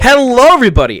Hello,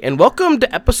 everybody, and welcome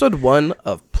to episode 1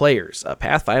 of Players, a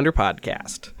Pathfinder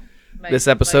podcast. This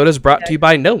episode is brought to you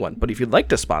by no one, but if you'd like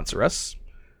to sponsor us,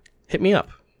 hit me up.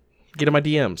 Get in my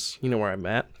DMs. You know where I'm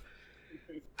at.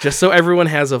 Just so everyone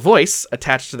has a voice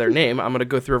attached to their name, I'm going to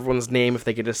go through everyone's name if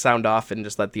they could just sound off and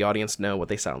just let the audience know what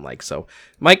they sound like. So,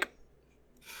 Mike.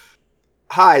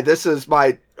 Hi, this is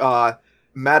my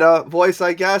meta voice,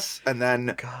 I guess, and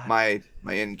then my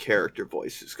in-character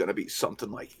voice is going to be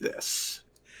something like this.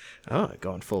 Oh,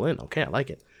 going full in. Okay, I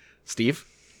like it. Steve?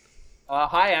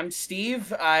 Hi, I'm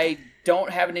Steve. I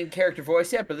don't have an in-character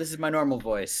voice yet, but this is my normal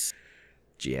voice.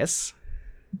 Jess?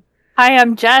 Hi,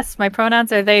 I'm Jess. My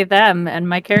pronouns are they, them, and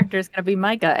my character is going to be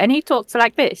Micah, and he talks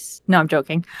like this. No, I'm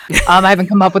joking. I haven't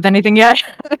come up with anything yet.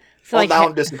 Well, now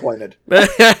I'm disappointed.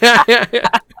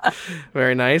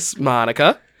 Very nice.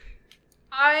 Monica?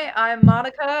 Hi, I'm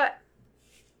Monica,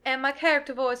 and my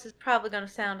character voice is probably going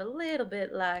to sound a little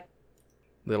bit like...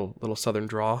 Little southern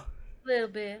draw. A little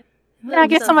bit. Yeah,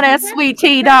 get some of that sweet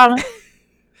tea, darling.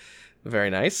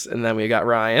 Very nice. And then we got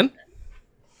Ryan.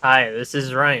 Hi, this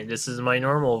is Ryan. This is my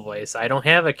normal voice. I don't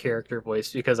have a character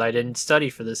voice because I didn't study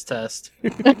for this test.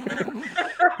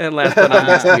 And last but not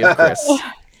least, we have Chris.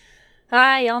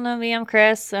 Hi, y'all know me. I'm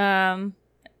Chris.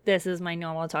 This is my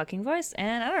normal talking voice,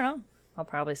 and I don't know. I'll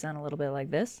probably sound a little bit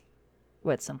like this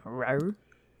with some roar.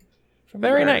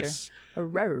 Very nice.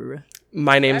 Roar.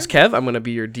 My name's Kev. I'm going to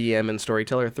be your DM and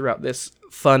storyteller throughout this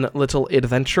fun little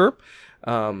adventure.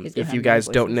 If you guys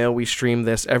don't know, we stream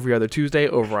this every other Tuesday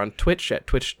over on Twitch at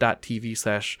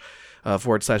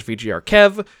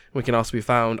twitch.tv//VGRKev. We can also be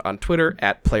found on Twitter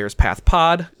at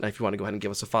PlayersPathPod. If you want to go ahead and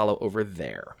give us a follow over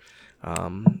there.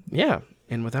 Yeah,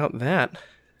 and without that,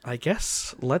 I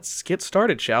guess let's get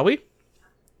started, shall we?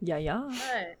 Yeah.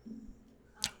 Right.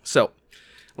 So,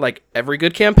 like every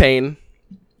good campaign,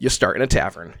 you start in a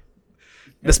tavern.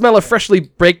 The smell of freshly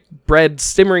baked bread,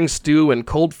 simmering stew, and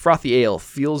cold frothy ale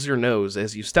fills your nose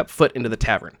as you step foot into the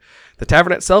tavern. The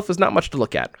tavern itself is not much to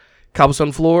look at.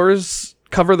 Cobblestone floors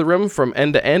cover the room from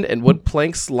end to end, and wood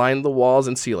planks line the walls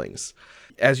and ceilings.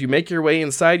 As you make your way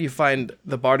inside, you find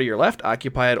the bar to your left,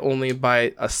 occupied only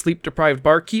by a sleep-deprived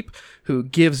barkeep who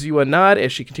gives you a nod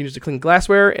as she continues to clean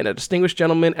glassware, and a distinguished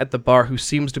gentleman at the bar who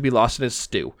seems to be lost in his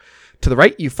stew. To the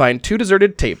right, you find 2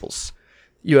 deserted tables.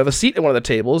 You have a seat at one of the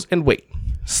tables and wait.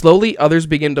 Slowly, others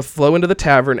begin to flow into the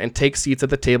tavern and take seats at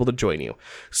the table to join you.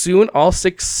 Soon, all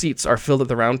 6 seats are filled at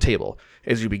the round table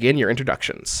as you begin your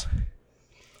introductions.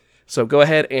 So go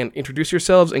ahead and introduce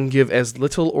yourselves and give as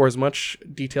little or as much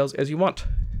details as you want.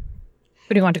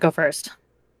 Who do you want to go first?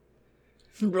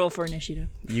 Roll for initiative.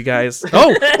 You guys...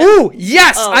 Oh!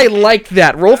 Yes! Oh. I like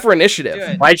that. Roll for initiative.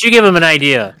 Good. Why'd you give him an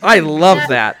idea? I love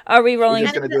that. Are we We're rolling?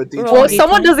 just going to do a D20. Well, if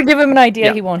someone doesn't give him an idea,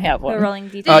 Yeah. he won't have We're one. rolling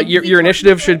d20. Your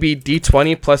initiative should be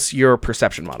D20 plus your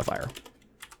perception modifier.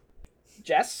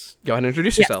 Jess? Go ahead and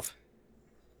introduce Yes. yourself.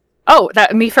 Oh,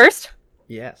 that me first?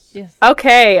 Yes. Yes.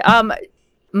 Okay.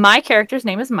 My character's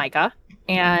name is Micah,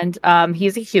 and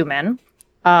he's a human.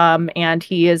 And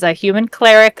he is a human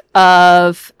cleric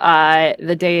of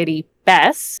the deity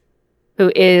Bess,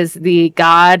 who is the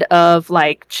god of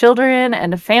like children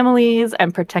and families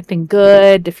and protecting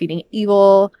good, defeating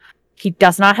evil. He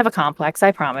does not have a complex,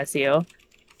 I promise you.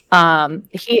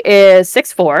 He is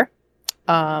 6'4".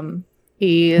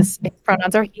 His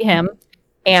pronouns are he, him,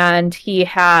 and he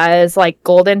has like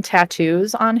golden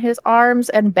tattoos on his arms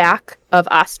and back of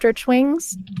ostrich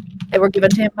wings that were given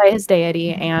to him by his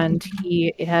deity, and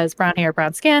he has brown hair,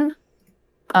 brown skin,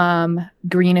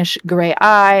 greenish gray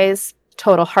eyes,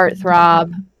 total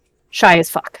heartthrob, shy as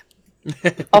fuck.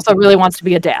 Also really wants to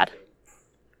be a dad.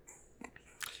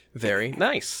 Very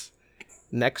nice.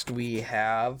 Next we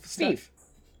have Steve.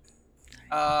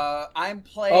 I'm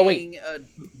playing... Oh, wait.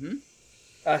 Hmm?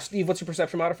 Steve, what's your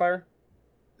perception modifier?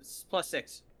 It's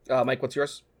 +6. Mike, what's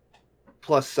yours?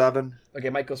 +7.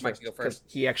 Okay, Mike goes Mike, first. you go first.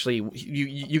 'Cause he actually,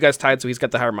 you guys tied, so he's got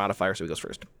the higher modifier, so he goes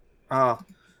first.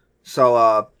 So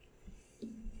I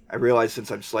realize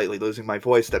since I'm slightly losing my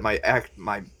voice that my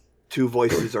 2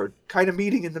 voices are kind of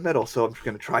meeting in the middle, so I'm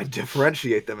going to try and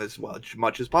differentiate them as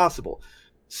much as possible.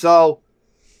 So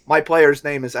my player's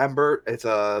name is Ember. It's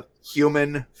a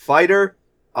human fighter.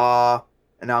 And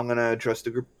now I'm going to address the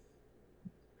group.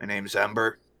 My name's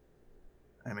Ember.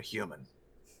 I'm a human.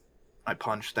 I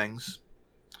punch things.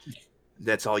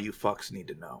 That's all you fucks need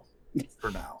to know. For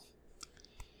now.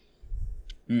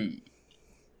 I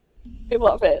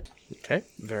love it. Okay,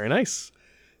 very nice.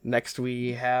 Next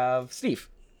we have Steve.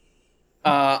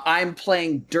 I'm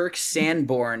playing Dirk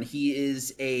Sanborn. He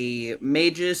is a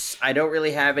magus. I don't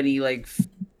really have any like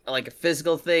a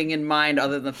physical thing in mind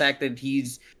other than the fact that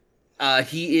he's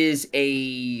He is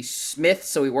a smith,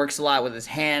 so he works a lot with his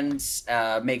hands,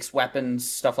 makes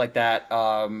weapons, stuff like that.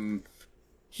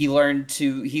 He learned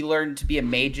to be a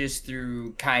magus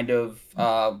through kind of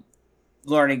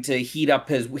learning to heat up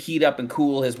and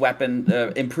cool his weapon,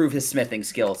 improve his smithing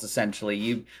skills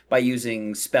essentially. By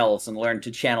using spells, and learn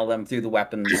to channel them through the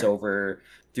weapons over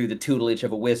through the tutelage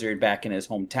of a wizard back in his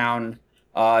hometown.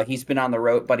 He's been on the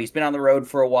road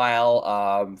for a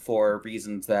while, for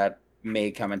reasons that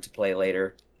may come into play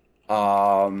later.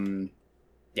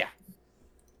 Yeah.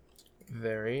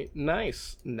 Very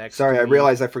nice. Next. Sorry, I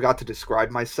realized I forgot to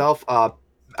describe myself.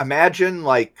 Imagine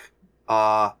like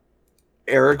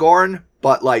Aragorn,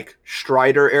 but like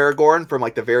Strider Aragorn from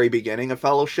like the very beginning of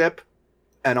Fellowship,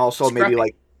 and also maybe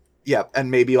like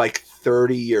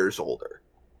 30 years older.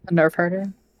 A nerf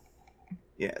herder.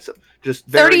 Yeah, so just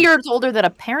 30 years older than a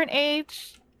parent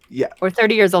age? Yeah. Or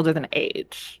 30 years older than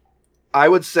age? I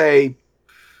would say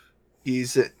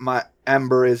my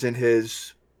Ember is in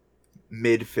his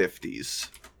mid-50s.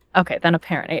 Okay, then a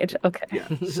parent age. Okay. Yeah,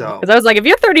 so... Because I was like, if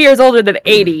you're 30 years older than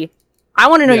 80, I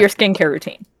want to know your skincare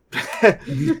routine.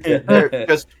 They're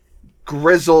just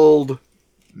grizzled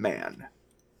man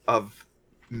of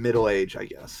middle age, I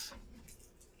guess.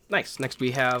 Nice. Next we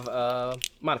have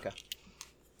Monica.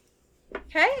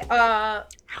 Okay,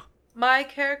 my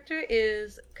character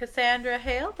is Cassandra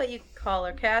Hale, but you can call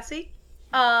her Cassie.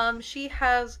 She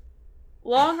has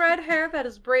long red hair that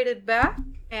is braided back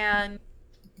and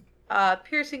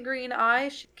piercing green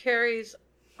eyes. She carries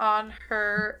on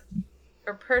her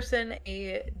person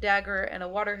a dagger and a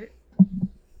water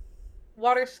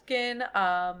skin.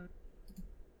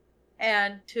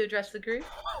 And to address the group,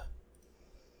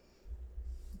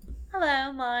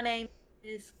 hello, my name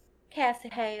is Cassie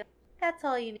Hale. That's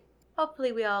all you need.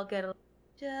 Hopefully we all get along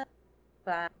just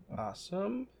fine.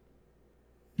 Awesome.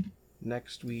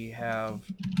 Next we have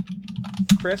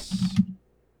Chris.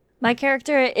 My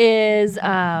character is,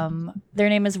 their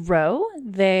name is Ro,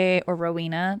 or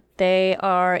Rowena. They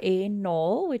are a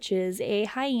gnoll, which is a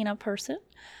hyena person.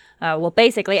 Well,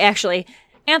 basically, actually,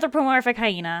 anthropomorphic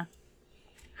hyena.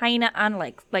 Hyena on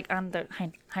legs, like on the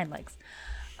hind legs.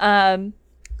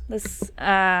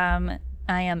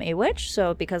 I am a witch,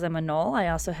 so because I'm a gnoll, I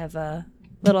also have a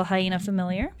little hyena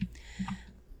familiar.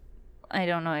 I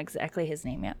don't know exactly his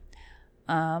name yet.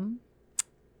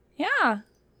 Yeah.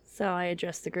 So I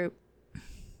address the group.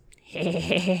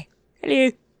 Hey, hello.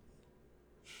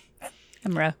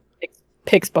 I'm Ro.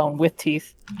 Pig's bone with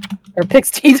teeth. Or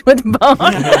pig's teeth with bone.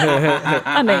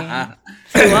 I mean,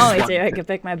 if you want me to, I could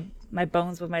pick my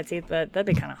bones with my teeth, but that'd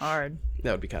be kind of hard.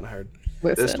 That would be kind of hard.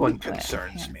 This one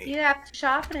concerns me. You'd have to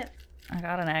sharpen it. I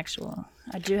got an actual.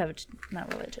 I do have a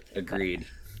not related. Agreed.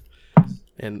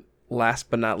 And last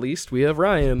but not least, we have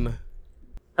Ryan.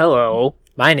 Hello,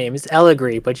 my name is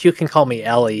Ellegree, but you can call me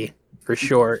Ellie for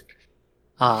short.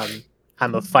 I'm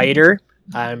a fighter.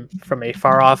 I'm from a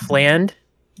far-off land.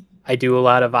 I do a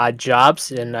lot of odd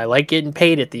jobs, and I like getting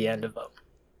paid at the end of them.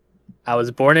 I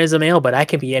was born as a male, but I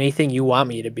can be anything you want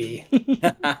me to be.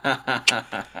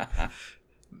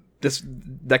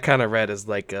 That kind of read as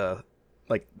like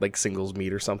singles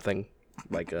meet or something,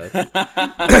 like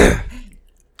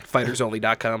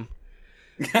fightersonly.com.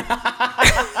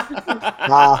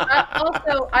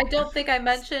 Also, I don't think I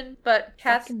mentioned, but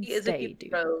Cassie is a human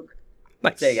rogue.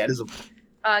 Nice. Say again.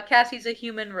 Cassie's a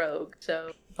human rogue,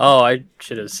 so... Oh, I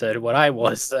should have said what I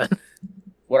was then.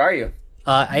 What are you?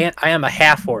 I am a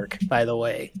half-orc, by the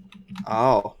way.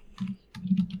 Oh.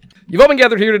 You've all been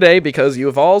gathered here today because you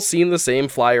have all seen the same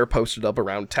flyer posted up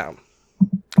around town.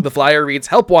 The flyer reads,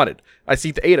 "Help wanted. I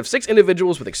seek the aid of 6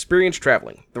 individuals with experience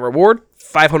traveling. The reward,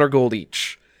 500 gold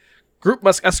each. Group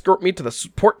must escort me to the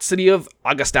port city of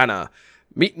Augustana.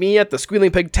 Meet me at the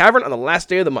Squealing Pig Tavern on the last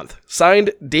day of the month.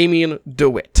 Signed, Dameon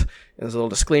DeWitt." And there's a little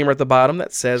disclaimer at the bottom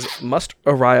that says, "Must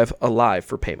arrive alive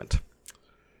for payment."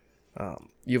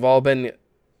 You've all been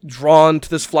drawn to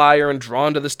this flyer and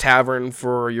drawn to this tavern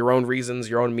for your own reasons,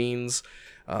 your own means.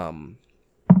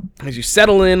 As you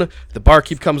settle in, the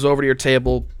barkeep comes over to your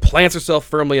table, plants herself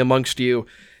firmly amongst you,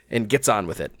 and gets on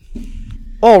with it.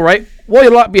 "All right, what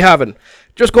you lot be having?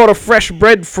 Just got a fresh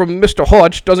bread from Mr.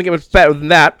 Hodge. Doesn't get much better than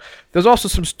that. There's also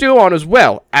some stew on as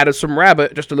well. Added some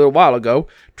rabbit just a little while ago.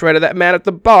 Traded that man at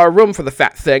the bar room for the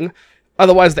fat thing.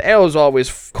 Otherwise, the ale is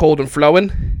always cold and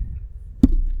flowing."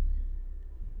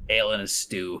 Ale and a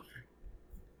stew.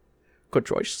 Good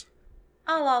choice.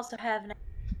 I'll also have an...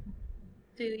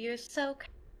 You're so...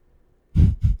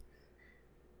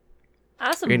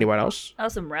 Awesome. Anyone else?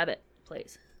 Awesome rabbit,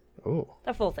 please. Oh.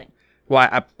 The full thing.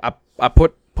 Well, I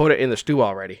put it in the stew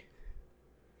already.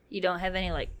 You don't have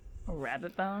any like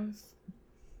rabbit bones?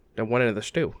 Then went into the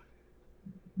stew.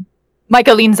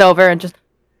 Micah leans over and just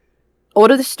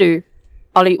order the stew.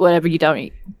 I'll eat whatever you don't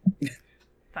eat.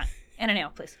 Fine. And an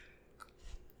ale, please.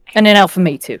 And an ale for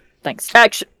me, too. Thanks.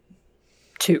 Actually,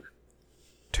 2.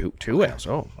 Two ales.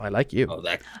 Oh, I like you. Oh,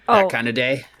 that Oh. kind of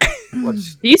day. Do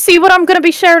you see what I'm going to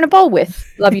be sharing a bowl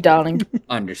with? Love you, darling.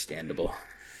 Understandable.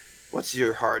 What's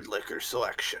your hard liquor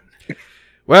selection?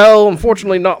 Well,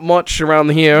 unfortunately, not much around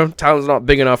here. Town's not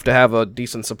big enough to have a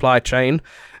decent supply chain.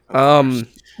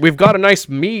 We've got a nice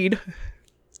mead.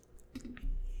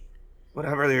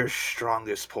 Whatever your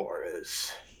strongest pour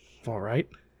is. All right.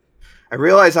 I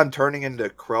realize I'm turning into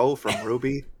Crow from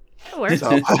Ruby. That works.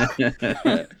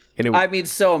 So, Anyway, I mean,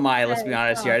 so am I. Let's be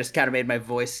honest here. I just kind of made my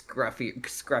voice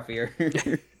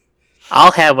scruffier.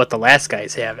 I'll have what the last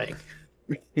guy's having.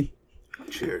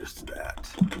 cheers to that.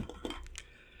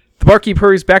 the barkeep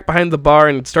hurries back behind the bar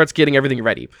and starts getting everything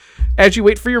ready. As you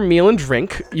wait for your meal and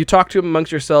drink, you talk to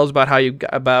amongst yourselves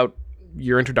about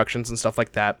your introductions and stuff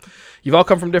like that. You've all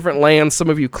come from different lands, some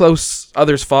of you close,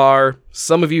 others far,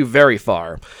 some of you very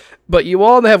far. But you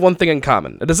all have one thing in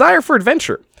common, a desire for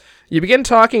adventure. You begin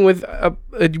talking about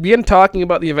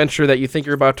the adventure that you think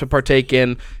you're about to partake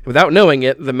in. Without knowing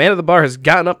it, the man at the bar has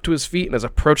gotten up to his feet and has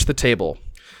approached the table.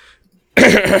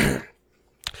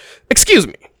 Excuse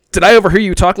me, did I overhear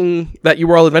you talking that you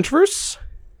were all adventurers?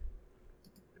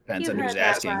 Depends You on who's heard that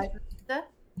asking. right, mister.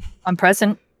 I'm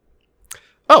present.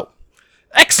 Oh,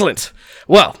 excellent.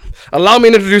 Well, allow me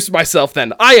to introduce myself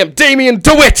then. I am Dameon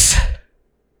DeWitt.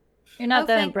 You're not Oh,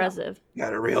 that thank impressive.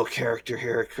 Got a real character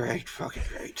here. Great, fucking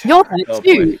great. You're Oh,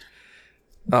 too.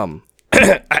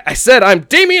 I said I'm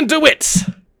Dameon DeWitt.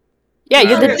 Yeah,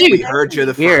 you're the Okay, we dude. heard you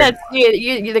the Here. first.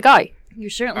 You're the guy. You're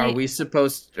certainly.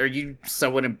 Are you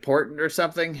someone important or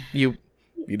something? You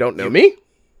don't know me?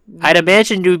 I'd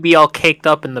imagine you'd be all caked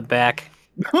up in the back.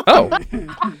 Oh,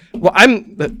 well,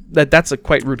 that's a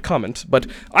quite rude comment, but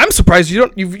I'm surprised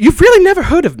you've really never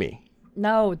heard of me.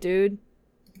 No, dude.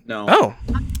 No. Oh,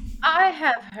 I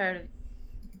have heard of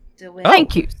DeWitt.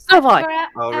 Thank you. So have I.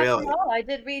 Oh, After really? all, I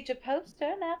did read your poster,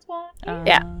 and that's why.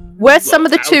 Yeah. We're some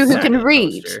of the two who Outside can of the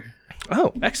read. poster.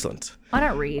 oh, excellent. I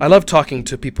don't read. I love talking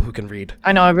to people who can read.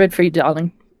 I know, I read for you,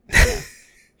 darling.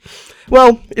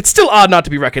 Well, it's still odd not to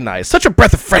be recognized. Such a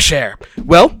breath of fresh air.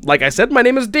 Well, like I said, my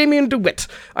name is Dameon DeWitt.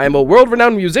 I am a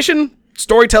world-renowned musician,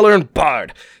 storyteller, and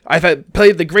bard.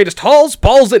 Played the greatest halls,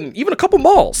 balls, and even a couple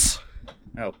malls.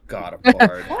 Oh God, a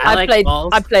bard. I like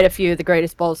balls. I've played a few of the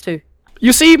greatest balls too.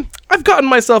 You see, I've gotten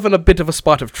myself in a bit of a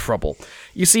spot of trouble.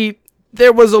 You see,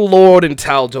 there was a lord in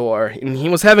Taldor, and he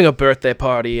was having a birthday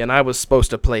party, and I was supposed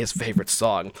to play his favorite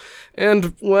song.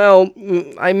 And, well,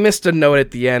 I missed a note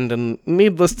at the end, and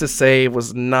needless to say, it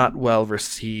was not well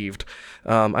received.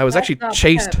 I was actually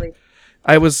chased.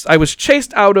 I was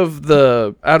chased out of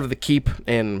the keep,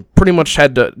 and pretty much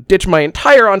had to ditch my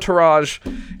entire entourage,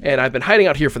 and I've been hiding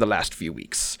out here for the last few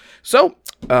weeks. So,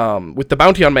 with the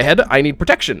bounty on my head, I need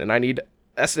protection, and I need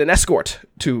an escort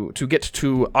to get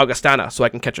to Augustana so I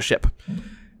can catch a ship.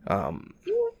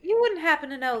 You wouldn't happen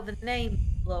to know the name,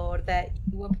 Lord, that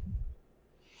you were.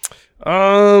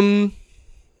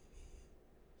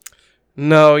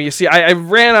 No, you see, I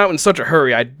ran out in such a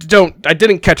hurry. I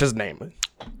didn't catch his name.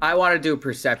 I want to do a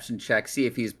perception check, see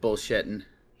if he's bullshitting.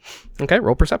 Okay,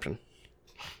 roll perception.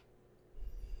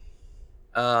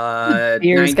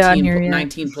 Beer's gotten here, yeah.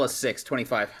 19 plus 6,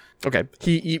 25. Okay,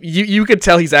 you could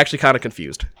tell he's actually kind of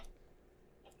confused.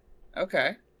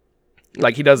 Okay.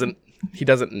 Like he doesn't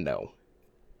know.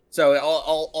 So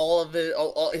all of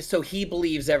it. So he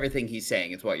believes everything he's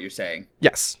saying. Is what you're saying?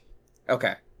 Yes.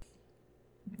 Okay.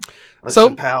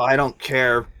 Listen, pal, I don't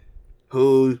care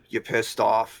who you pissed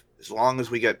off. As long as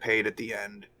we get paid at the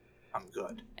end, I'm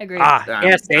good. Agreed.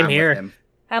 Yeah, same with here. him.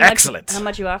 excellent. How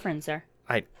much you offering, sir?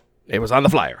 It was on the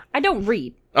flyer. I don't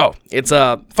read. Oh, it's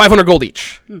 500 gold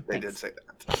each. They did say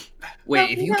that. Wait, No,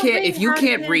 if you you don't can't read, if you how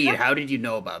can't can read, I- how did you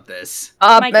know about this?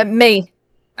 Micah. Me.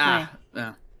 Ah,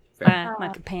 fair. My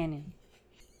companion.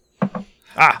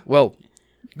 Well,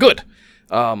 good.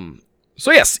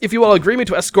 So yes, if you all agree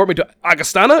to escort me to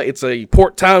Augustana, it's a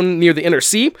port town near the inner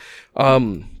sea.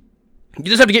 You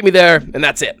just have to get me there, and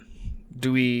that's it.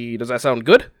 Does that sound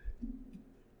good?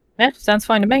 Yeah, sounds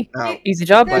fine to me. Now, Easy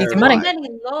job, There's easy Very money. fine. many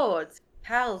lords,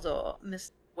 Taldor,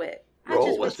 Mr. Witt. I Roll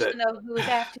just with wish it. to know who is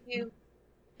after you,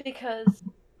 because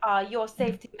your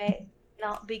safety may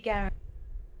not be guaranteed.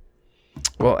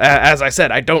 Well, as I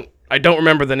said, I don't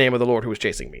remember the name of the lord who was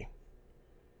chasing me.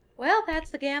 Well,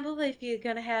 that's the gamble if you're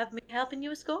gonna have me helping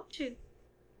you escort you.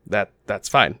 That's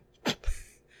fine.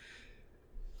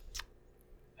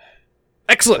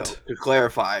 Excellent. So, to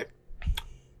clarify,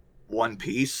 one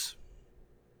piece.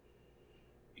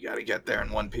 You got to get there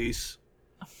in one piece.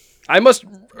 I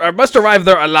must arrive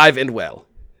there alive and well.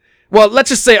 Well, let's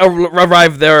just say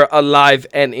arrive there alive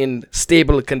and in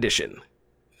stable condition.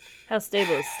 How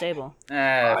stable is stable?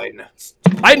 Fine.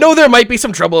 I know there might be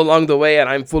some trouble along the way, and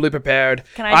I'm fully prepared.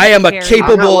 Can I am a carry-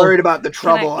 capable. I'm not worried about the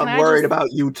trouble. can I'm I worried just-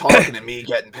 about you talking to me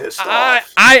getting pissed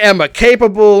off. I am a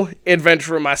capable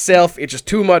adventurer myself. It's just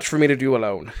too much for me to do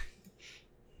alone.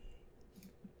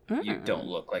 You don't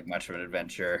look like much of an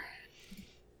adventurer.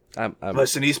 I'm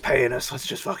Listen, he's paying us. Let's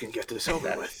just fucking get this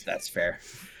over with. That's fair.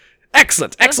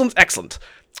 excellent.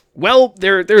 Well,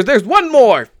 there's one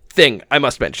more thing I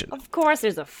must mention. Of course,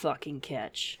 there's a fucking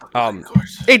catch. Of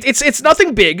course. It's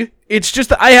nothing big. It's just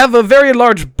that I have a very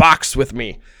large box with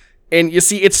me, and you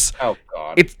see, it's Oh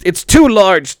god. it's too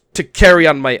large to carry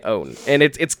on my own, and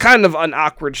it's kind of an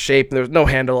awkward shape. And there's no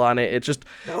handle on it. It just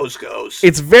Nose goes.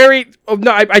 it's very. Oh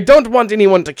no, I don't want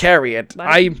anyone to carry it.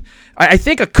 I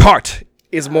think a cart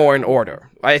is more in order.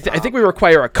 I think we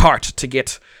require a cart to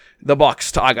get the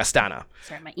box to Augustana.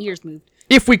 Sorry, my ears moved.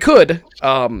 If we could,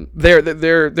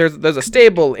 there's a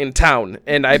stable in town,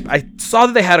 and I saw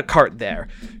that they had a cart there.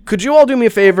 Could you all do me a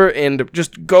favor and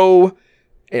just go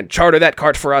and charter that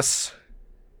cart for us?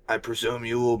 I presume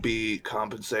you will be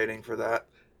compensating for that.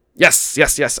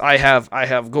 Yes. I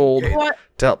have gold Okay. What?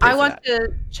 to help pay I for want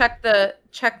that. to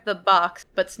check the box,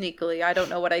 but sneakily. I don't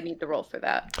know what I need to roll for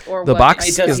that. Or The what box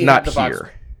It does is need not the box.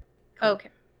 here. Okay.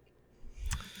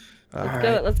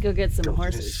 Alright. Let's go get some Go get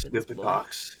horses. this for this stupid boy.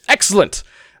 box. Excellent.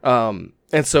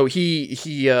 And so he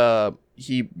kind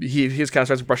of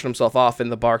starts brushing himself off,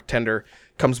 and the bartender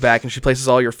comes back, and she places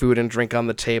all your food and drink on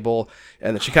the table,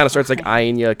 and then she kind of starts like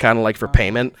eyeing you, kind of like for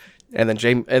payment. And then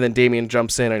Dameon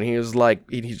jumps in, and he was like,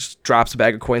 he just drops a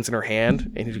bag of coins in her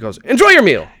hand, and he goes, "Enjoy your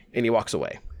meal," and he walks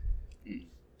away.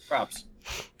 Props.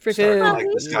 For Starting to food. like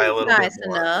this guy a little Nice bit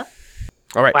more. enough.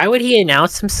 All right. Why would he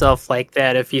announce himself like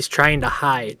that if he's trying to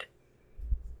hide?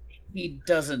 He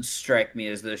doesn't strike me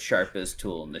as the sharpest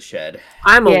tool in the shed.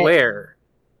 I'm Yeah. aware.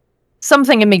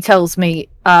 Something in me tells me,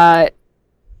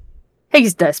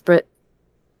 he's desperate.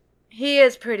 He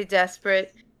is pretty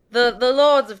desperate. The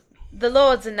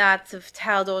lords and knights of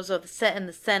Taldor's and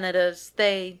the senators,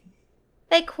 they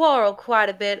quarrel quite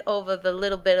a bit over the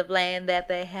little bit of land that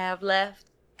they have left.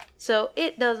 So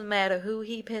it doesn't matter who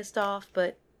he pissed off,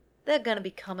 but they're gonna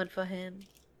be coming for him.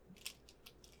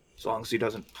 As long as he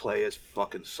doesn't play his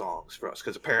fucking songs for us,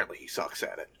 because apparently he sucks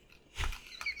at it.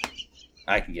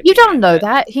 I can get. You don't behind know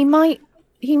that. He might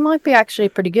be actually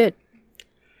pretty good.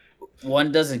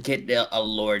 One doesn't get a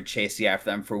lord chasing after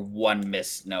them for one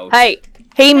missed note. Hey,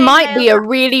 he Hey, might be Taylor. a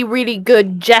really, really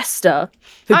good jester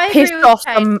who I agree pissed with off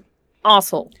Kate. some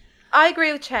arsehole. I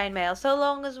agree with chainmail. So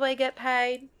long as we get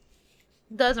paid,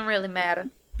 doesn't really matter.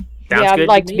 Sounds Yeah, good I'd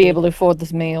like to me. be able to afford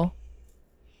this meal.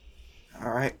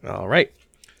 All right.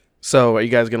 So are you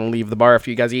guys gonna leave the bar after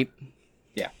you guys eat?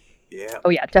 Yeah. Oh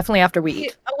yeah, definitely after we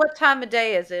eat. What time of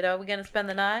day is it? Are we gonna spend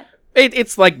the night?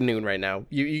 It's like noon right now.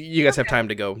 You guys have time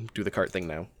to go do the cart thing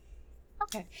now.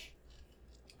 Okay.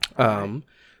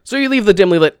 So you leave the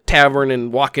dimly lit tavern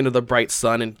and walk into the bright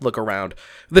sun and look around.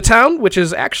 The town, which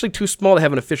is actually too small to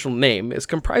have an official name, is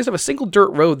comprised of a single dirt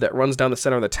road that runs down the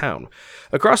center of the town.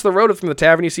 Across the road from the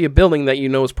tavern, you see a building that you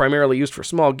know is primarily used for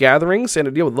small gatherings and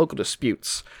to deal with local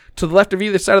disputes. To the left of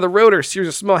either side of the road are a series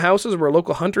of small houses where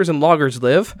local hunters and loggers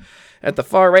live. At the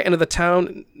far right end of the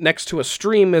town, next to a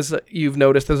stream, as you've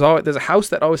noticed, there's a house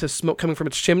that always has smoke coming from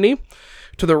its chimney.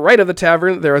 To the right of the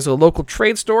tavern, there is a local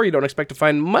trade store. You don't expect to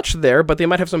find much there, but they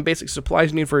might have some basic supplies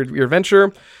you need for your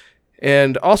venture.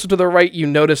 And also to the right, you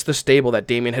notice the stable that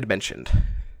Dameon had mentioned.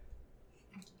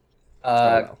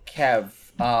 Kev,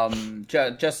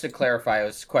 just to clarify, it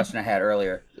was a question I had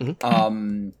earlier.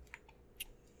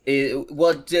 Did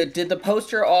the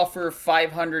poster offer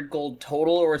 500 gold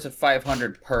total, or is it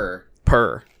 500 per?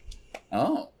 Per.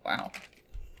 Oh, wow.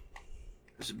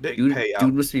 It's a big Dude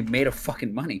payout. must be made of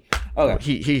fucking money.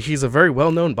 Okay. He's a very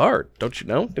well-known bard, don't you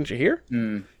know? Didn't you hear?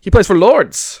 Mm. He plays for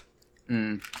lords.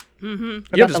 Mm-hmm. You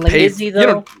About just the pay- lazy, you though?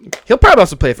 don't- he'll probably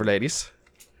also play for ladies.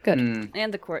 Good. Mm.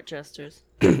 And the court jesters.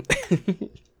 But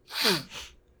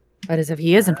as if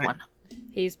he isn't one.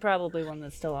 He's probably one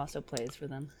that still also plays for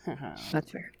them. That's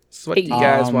fair. So what do you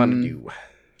guys want to do?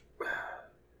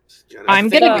 I'm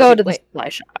think- gonna go to the wait. supply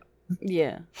shop.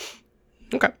 Yeah.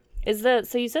 Okay.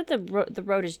 So you said the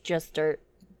road is just dirt.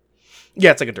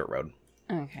 Yeah, it's like a dirt road.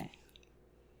 Okay.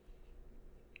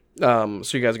 So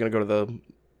you guys are gonna go to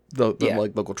the Yeah.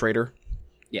 like local trader?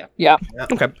 Yeah.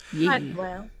 Okay.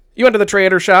 Well, You went to the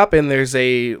trader shop, and there's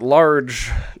a large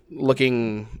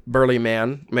looking burly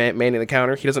man manning the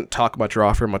counter. He doesn't talk much or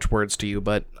offer much words to you,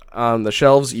 but on the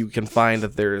shelves you can find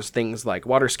that there's things like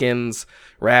water skins,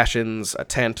 rations, a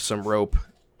tent, some rope,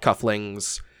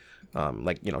 cufflings,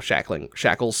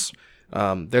 shackles.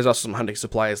 There's also some hunting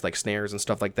supplies like snares and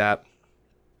stuff like that.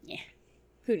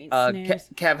 Who needs snares?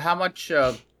 Kev, how much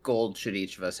gold should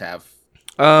each of us have?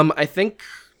 I think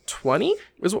 20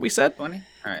 is what we said. 20?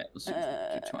 All right, let's do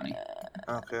 20.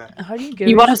 Okay. How do you give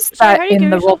You want to start how do you in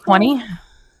give the roll yourself gold? 20?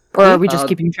 Or are we just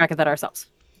keeping track of that ourselves?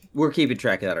 We're keeping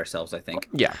track of that ourselves, I think.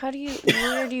 Yeah.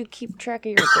 Where do you keep track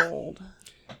of your gold?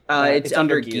 It's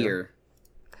under gear.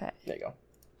 Okay. There you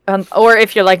go. Or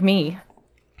if you're like me,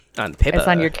 On paper. it's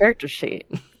on your character sheet.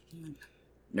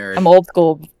 Nerd. I'm old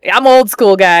school. I'm old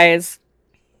school, guys.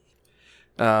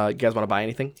 You guys want to buy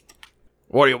anything?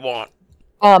 What do you want?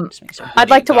 Just make sure. I'd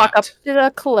like to walk up to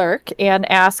the clerk and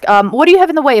ask, what do you have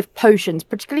in the way of potions,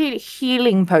 particularly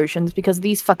healing potions, because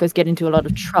these fuckers get into a lot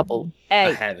of trouble. I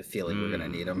Hey, have a feeling we're gonna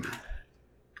need them.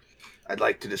 I'd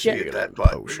like to dispute Yeah. that,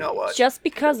 but you know what? just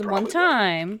because one Probably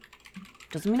time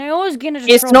doesn't mean I always get into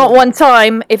It's trouble. not one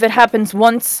time if it happens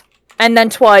once, and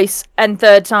then twice, and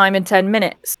third time in 10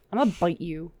 minutes. I'm gonna bite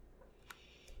you.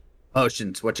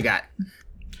 Potions, what you got?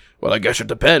 Well, I guess it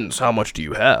depends. How much do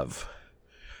you have?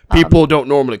 People don't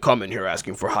normally come in here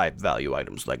asking for high value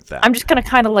items like that. I'm just gonna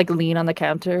kind of like lean on the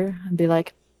counter and be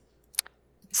like,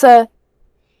 "Sir,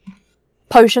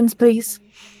 potions, please.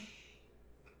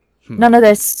 None of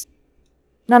this.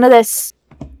 None of this.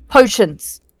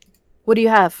 Potions. What do you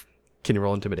have?" Can you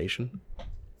roll intimidation?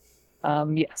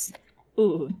 Yes.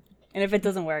 Ooh. And if it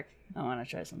doesn't work, I want to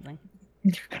try something.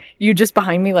 You just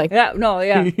behind me, like, Yeah, no,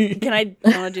 yeah. I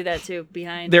want to do that too.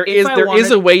 Behind. There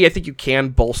is a way I think you can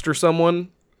bolster someone.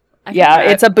 yeah,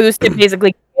 it's a boost. It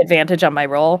basically gives me advantage on my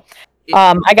roll.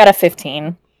 I got a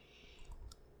 15.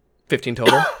 15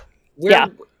 total. Yeah.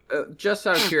 Just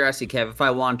out of curiosity, Kev, if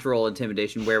I want to roll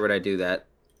intimidation, where would I do that?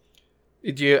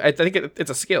 I think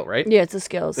it's a skill, right? Yeah, it's a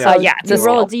skill. So Yeah, it's a you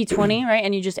roll a skill. d20, right?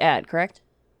 And you just add, correct?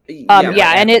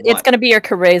 Yeah, and it's going to be your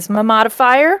charisma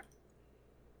modifier.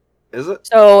 Is it?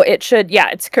 So it should,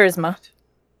 it's charisma.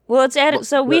 Well, it's added. Well,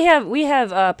 So we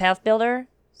have Path Builder.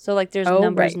 So like there's Oh,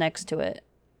 numbers right. next to it.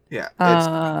 Yeah. It's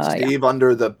Yeah. Steve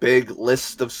under the big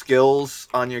list of skills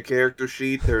on your character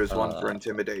sheet. There is one for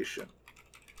intimidation.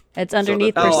 It's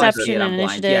underneath Oh, I see it, perception and I'm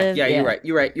blind. initiative. Yeah,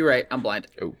 you're right. I'm blind.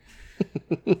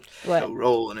 What? So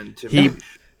roll an intimidation.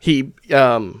 He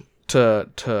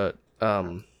to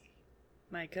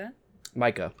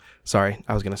Micah. Sorry,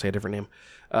 I was gonna say a different name.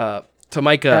 To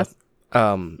Micah,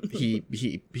 he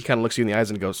kind of looks you in the eyes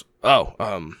and goes, "Oh,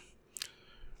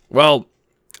 well,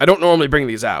 I don't normally bring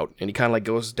these out." And he kind of like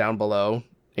goes down below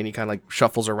and he kind of like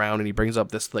shuffles around and he brings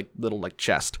up this like little like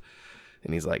chest.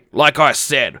 And he's like I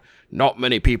said, not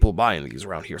many people buying these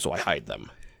around here, so I hide them.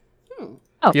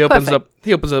 Oh, He opens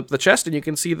perfect. up the chest and you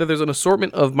can see that there's an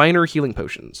assortment of minor healing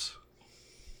potions.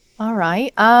 All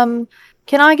right. Can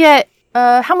I get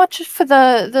how much for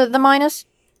the minus?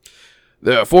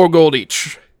 They're 4 gold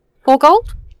each. 4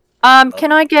 gold?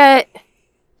 Can I get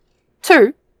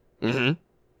 2? Mm-hmm.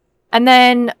 And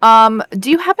then do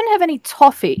you happen to have any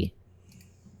toffee?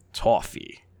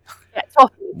 Toffee. Yeah,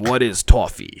 toffee. What is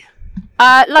toffee?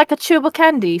 Like a chewable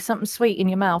candy, something sweet in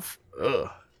your mouth. Ugh.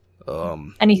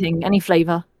 Anything, any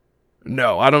flavor.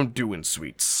 No, I don't do in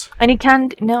sweets. Any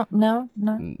candy? No. No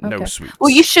Okay. sweets. Well,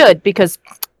 you should, because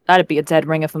that'd be a dead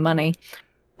ringer for money.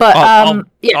 But I'll-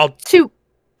 2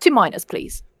 minus,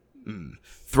 please.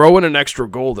 Throw in an extra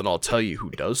gold and I'll tell you who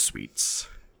does sweets.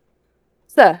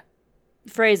 Sir,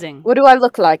 Phrasing. what do I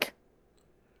look like?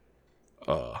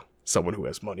 Someone who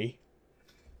has money.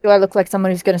 Do I look like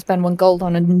someone who's going to spend 1 gold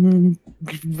on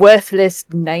a worthless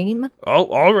name? Oh,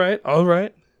 all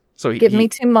right. So Give me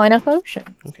 2 minor potions.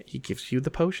 Okay, he gives you the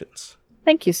potions.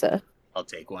 Thank you, sir. I'll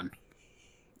take one.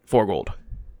 4 gold.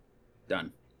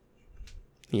 Done.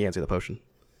 He hands you the potion.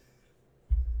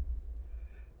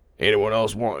 Anyone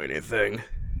else want anything?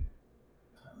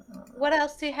 What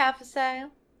else do you have for sale?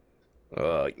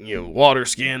 Water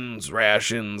skins,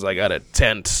 rations. I got a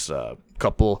tent,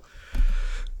 couple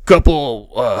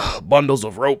bundles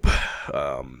of rope,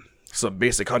 some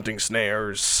basic hunting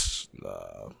snares,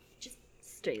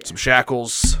 Stay there. some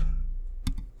shackles.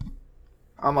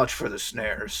 How much for the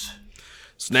snares?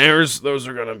 Snares, those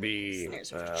are gonna be.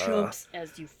 Snares are for chumps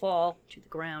as you fall to the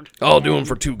ground. I'll do them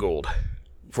for 2 gold.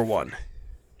 For 1.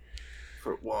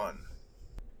 For 1.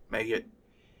 Make it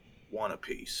 1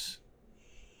 apiece.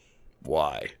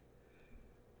 Why?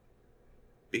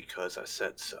 Because I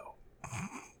said so.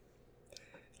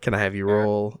 Can I have you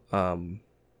roll?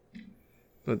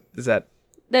 Is that?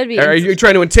 That'd be. Are you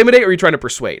trying to intimidate or are you trying to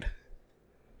persuade?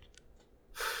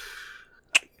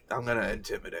 I'm gonna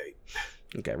intimidate.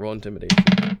 Okay, roll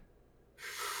intimidation.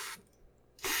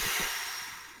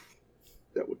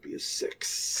 That would be a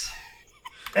 6.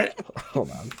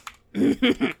 Hold on.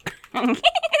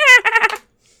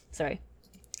 Sorry.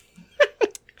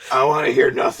 I want to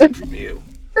hear nothing from you.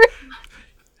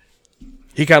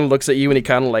 He kind of looks at you and he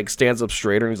kind of like stands up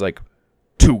straighter and he's like,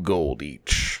 2 gold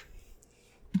each.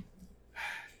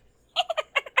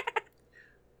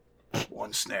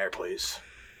 1 snare, please.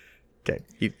 Okay,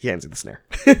 he hands you the snare.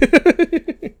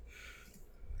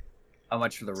 How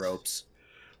much for the ropes?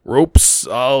 Ropes,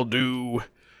 I'll do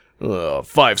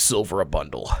 5 silver a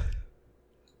bundle.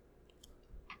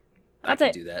 I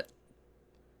can do that.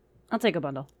 I'll take a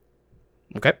bundle.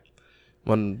 Okay,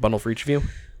 1 bundle for each of you.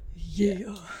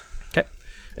 Yeah. Okay,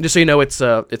 and just so you know, it's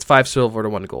 5 silver to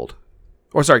 1 gold,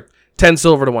 or sorry, 10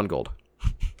 silver to 1 gold.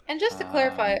 And just to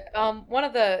clarify, one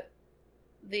of the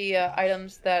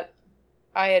items that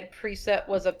I had preset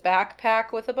was a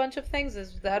backpack with a bunch of things.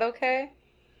 Is that okay?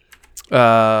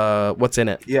 What's in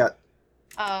it? Yeah.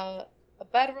 A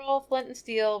bedroll, flint and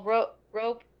steel,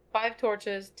 rope, 5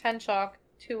 torches, 10 chalk,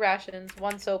 2 rations,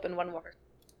 1 soap, and 1 water.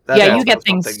 Yeah, you also get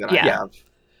something things- that I yeah. have.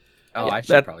 Oh, Yeah, I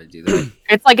should that- probably do that.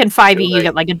 It's like in 5e, you Right.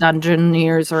 get like a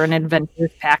Dungeoneers or an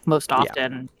Adventurers pack most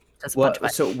often. Just a bunch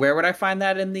of So where would I find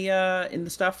that in the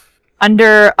stuff?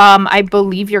 Under, I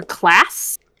believe your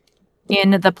class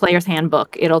in the player's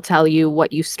handbook, it'll tell you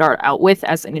what you start out with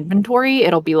as an inventory.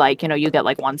 It'll be like, you get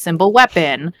like 1 simple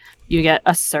weapon, you get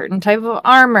a certain type of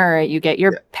armor, you get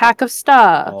your pack of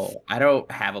stuff. Oh, I don't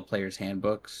have a player's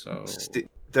handbook, so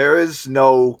There is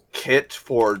no kit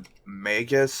for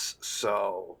Magus,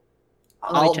 so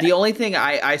the only thing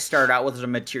I start out with is a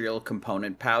material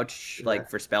component pouch, like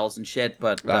for spells and shit.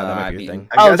 But that might I be a mean, thing.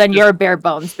 I Oh, guess then just- you're bare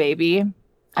bones, baby.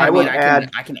 I I would mean,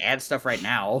 add- I can add stuff right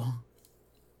now,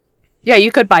 Yeah,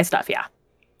 you could buy stuff, yeah.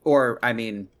 or I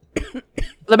mean,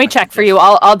 Let me check for you.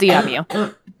 I'll DM you.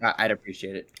 I'd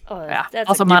appreciate it. Oh, Yeah. that's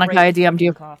Also, a Monica, I great DM'd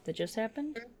you. cough that just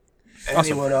happened.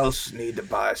 anyone else need to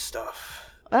buy stuff?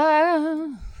 Let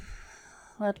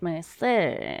me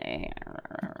see.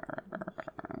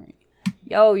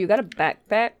 Yo, you got a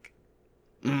backpack?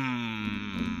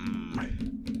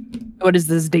 What is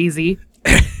this, Daisy?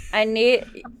 I need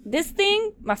this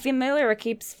thing. My familiar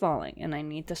keeps falling, and I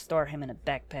need to store him in a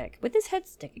backpack with his head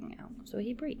sticking out, so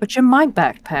he breathes. What's in my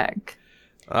backpack?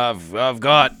 I've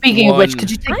got. Speaking of which, one-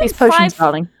 could you take I'm these potions, 5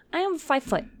 darling? I am 5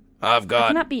 foot. I've got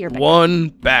cannot be your backpack. 1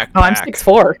 backpack. Oh, I'm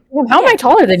 6'4". How am I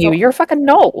taller than you? You're a fucking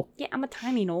knoll. Yeah, I'm a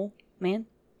tiny knoll, man.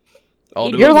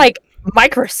 I'll do You're a- like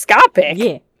microscopic.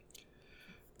 Yeah,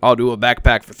 I'll do a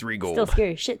backpack for 3 gold. still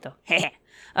scary as shit though.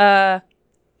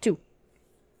 2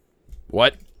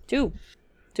 What? 2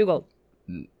 gold.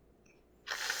 You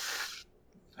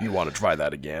want to try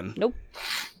that again? Nope.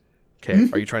 Okay.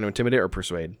 Are you trying to intimidate or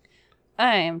persuade?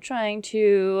 I am trying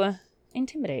to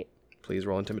intimidate. Please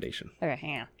roll intimidation. Okay,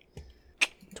 hang on.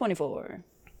 24.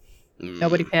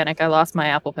 Nobody panic. I lost my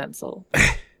Apple Pencil.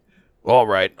 All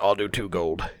right. I'll do 2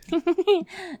 gold.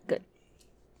 Good.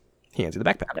 He hands you the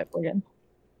backpack. Got it. We're good.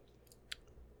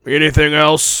 Anything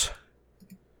else?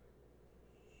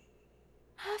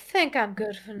 I think I'm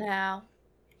good for now.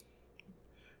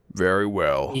 Very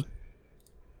well.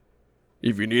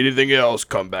 If you need anything else,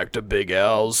 come back to Big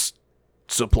Al's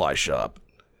supply shop.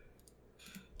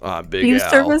 I'm Big You Al.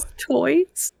 service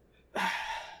toys?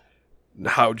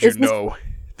 How'd you Is this- know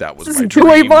that was This my is Joy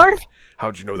dream? Bar?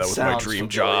 How'd you know that was my Sounds dream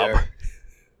familiar. job?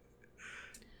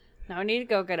 Now I need to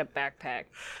go get a backpack.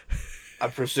 I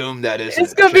presume that isn't.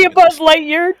 It's gonna be a Buzz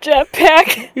Lightyear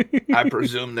jetpack. I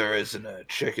presume there isn't a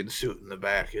chicken suit in the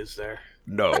back, is there?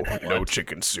 No, no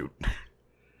chicken suit.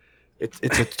 It's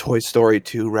a Toy Story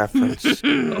 2 reference.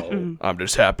 Oh, I'm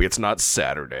just happy it's not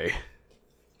Saturday.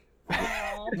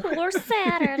 Oh, poor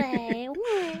Saturday.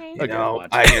 You know,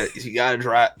 you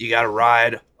gotta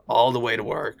ride all the way to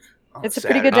work. on It's a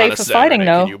pretty good Saturday. day On a for fighting, Saturday,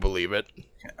 though. Can you believe it?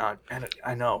 And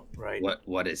I know, right?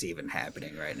 what is even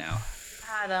happening right now?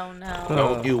 I don't know.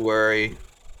 Don't you worry.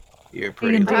 You're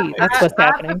pretty. Indeed. late. That's what's I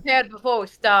happening. prepared before we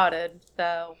started,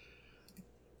 so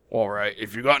All right,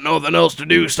 if you got nothing else to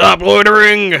do, stop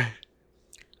loitering.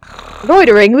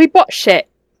 Loitering, we bought shit.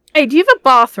 Hey, do you have a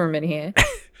bathroom in here?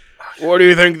 What do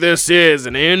you think this is?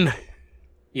 An inn?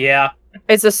 Yeah.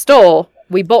 It's a store.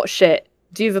 We bought shit.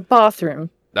 Do you have a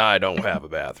bathroom? I don't have a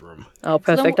bathroom. Oh,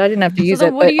 perfect. then- I didn't have to use then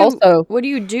it, what but do you also what do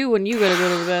you do when you gotta go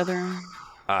to the bathroom?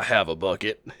 I have a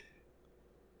bucket.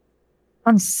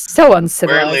 I'm so We're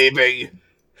uncivilized. leaving.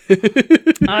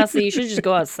 Honestly, you should just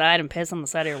go outside and piss on the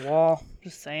side of your wall.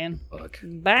 Just saying. Fuck.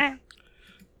 Bye.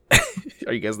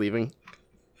 Are you guys leaving?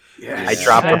 Yeah. I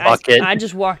dropped a bucket. I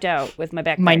just walked out with my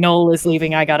backpack. My knoll is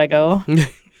leaving. I gotta go.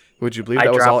 Would you believe I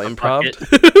that was all dropped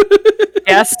the improv?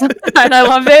 Yes, and I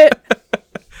love it.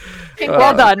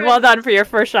 Well done for your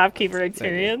first shopkeeper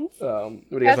experience. What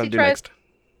do you guys Cassie want to do tries-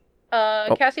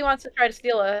 next? Cassie wants to try to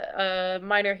steal a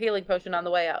minor healing potion on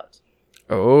the way out.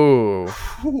 Oh.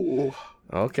 Ooh.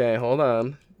 Okay, hold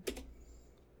on.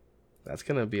 That's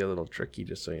gonna be a little tricky,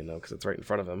 just so you know, because it's right in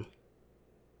front of him.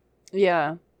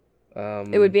 Yeah.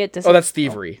 It would be at Oh, that's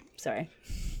thievery. Sorry.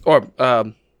 Or,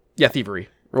 yeah, thievery.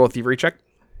 Roll a thievery check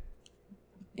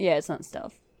Yeah, it's not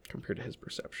stealth. compared to his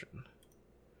perception.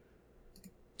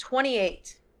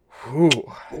 28. Ooh.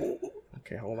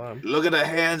 Okay, hold on. Look at the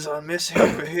hands on Miss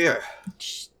Hilfer here.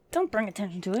 Shh, don't bring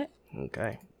attention to it.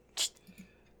 Okay.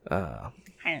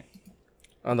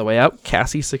 On the way out,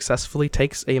 Cassie successfully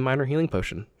takes a minor healing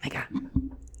potion. Micah.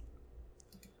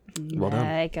 Well done.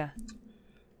 Micah.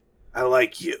 I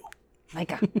like you.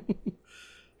 Micah.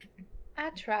 I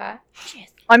try.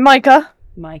 I'm Micah.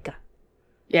 Micah.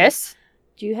 Yes.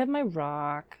 Do you have my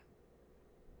rock?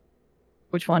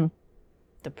 Which one?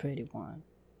 The pretty one.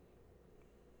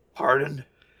 Pardon?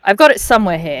 I've got it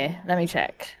somewhere here. Let me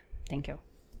check. Thank you.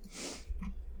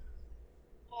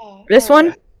 This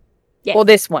one? Yes. Or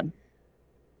this one?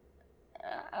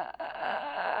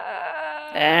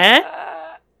 Eh?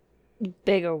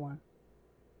 Bigger one.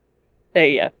 There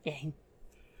you go. Yeah.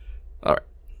 All right.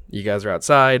 You guys are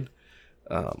outside.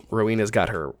 Rowena's got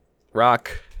her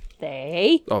rock.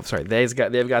 They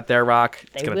They've got their rock.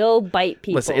 will bite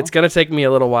people. Listen, it's gonna take me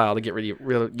a little while to get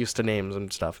real used to names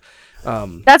and stuff.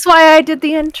 That's why I did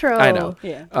the intro. I know.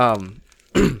 Yeah.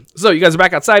 So you guys are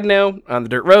back outside now on the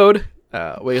dirt road. What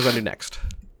are you guys gonna do next?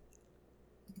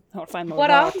 I want to find my What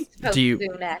are rock. we supposed Do you- to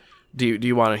do next? Do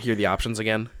you want to hear the options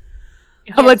again?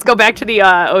 Let's go back to the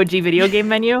OG video game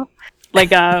menu.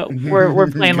 Like we're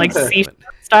playing like C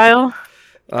style.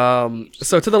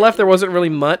 So to the left there wasn't really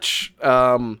much.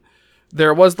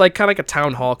 There was like kind of like a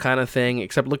town hall kind of thing,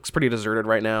 except it looks pretty deserted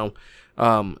right now.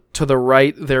 To the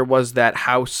right there was that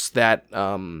house that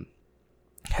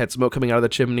had smoke coming out of the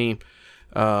chimney.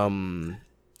 And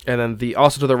then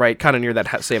also to the right, kind of near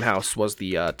that same house, was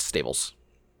the stables.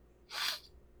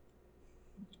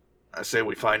 I say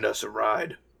we find us a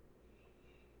ride.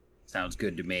 Sounds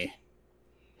good to me.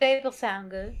 They will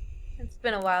sound good. It's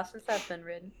been a while since I've been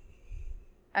ridden.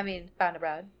 I mean, found a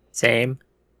ride. Same.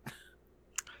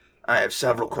 I have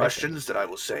several questions that I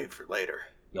will save for later.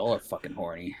 Y'all are fucking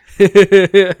horny.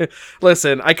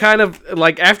 Listen, I kind of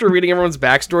like after reading everyone's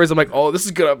backstories, I'm like, oh, this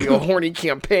is gonna be a horny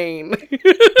campaign.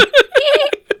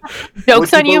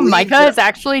 Jokes Would you on you, believe Micah that- is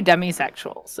actually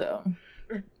demisexual, so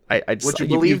I just, Would you you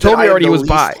believe told that me I already am he the was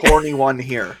bi. least horny one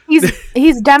here?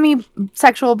 he's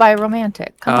demisexual by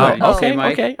romantic. Come on. Oh, Oh. okay,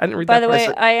 Mike. okay. I didn't read By that. the way,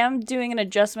 Listen. I am doing an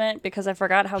adjustment because I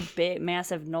forgot how big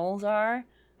massive gnolls are.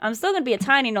 I'm still gonna be a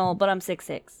tiny gnoll, but I'm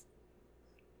 6'6".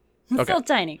 I'm Okay. still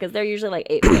tiny because they're usually like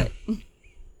 8 foot.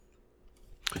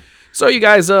 So you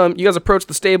guys approach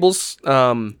the stables.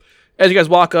 As you guys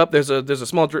walk up, there's a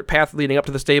small dirt path leading up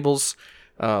to the stables.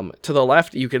 To the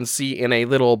left, you can see in a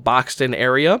little boxed-in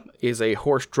area is a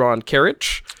horse-drawn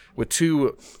carriage with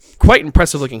two quite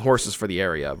impressive-looking horses for the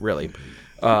area. Really,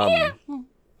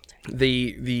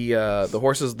 the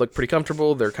horses look pretty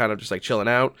comfortable. They're kind of just like chilling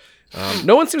out.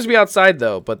 No one seems to be outside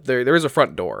though, but there is a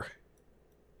front door.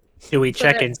 Do we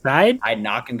check Okay. inside? I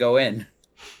knock and go in.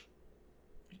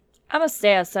 I'm gonna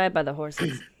stay outside by the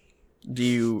horses. Do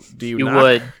you You knock,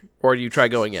 would. or do you try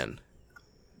going in?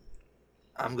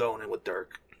 I'm going in with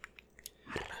Dirk.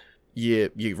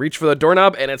 You reach for the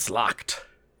doorknob and it's locked.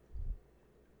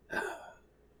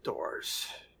 Doors.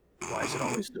 Why is it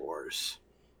always doors?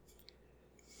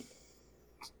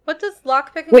 What does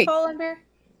lockpicking Wait. fall under?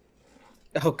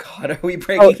 Oh god, are we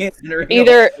breaking in?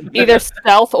 Either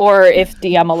stealth or if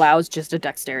DM allows, just a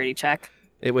dexterity check.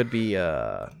 It would be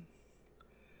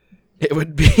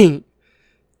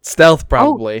stealth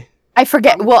probably. I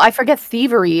forget. Well, I forget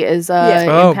thievery is Yeah. in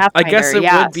Oh, I Pathfinder. guess it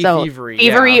yeah, would be so thievery.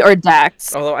 thievery Yeah. or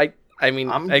dex. Although I mean,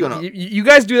 I'm gonna- you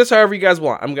guys do this however you guys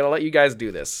want. I'm gonna let you guys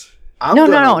do this. I'm No,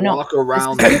 gonna no. walk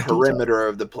around This the is perimeter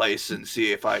of the place and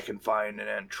see if I can find an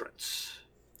entrance.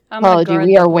 I'm gonna Apology, guard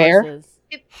we the are where? horses.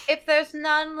 If there's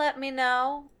none, let me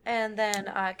know, and then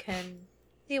I can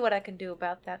see what I can do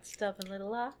about that stubborn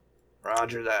little eye.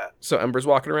 Roger that. So Ember's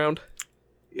walking around.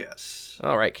 Yes.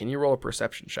 All right, can you roll a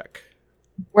perception check?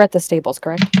 We're at the stables,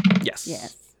 correct? Yes.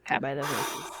 Yes. By the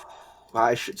horses.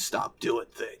 I should stop doing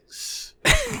things.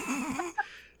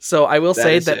 So I will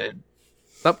say is that. it.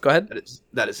 Oh, go ahead.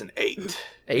 That is an 8.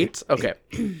 8? Okay.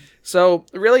 So,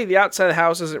 really, the outside of the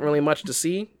house isn't really much to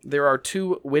see. There are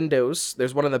 2 windows.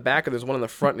 There's one in the back and there's one in the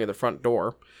front near the front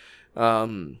door.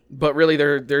 But really,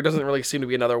 there doesn't really seem to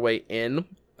be another way in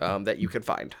that you could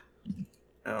find.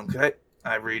 Okay.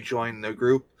 I rejoin the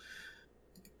group.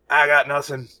 I got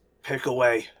nothing. Pick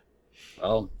away.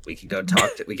 Well, we could go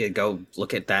we could go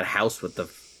look at that house with the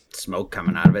smoke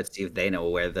coming out of it. See if they know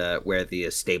where the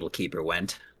stable keeper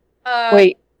went.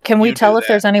 Wait, can we you tell do if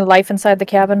there's that. any life inside the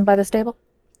cabin by the stable?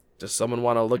 Does someone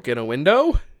want to look in a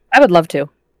window? I would love to.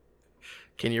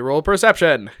 Can you roll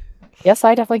perception? Yes,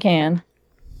 I definitely can.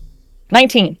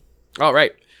 19. All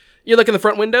right. You look in the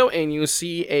front window and you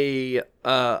see a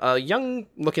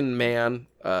young-looking man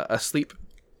asleep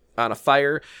on a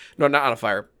fire. No, not on a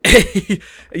fire.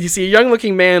 You see a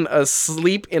young-looking man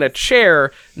asleep in a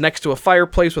chair next to a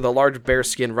fireplace with a large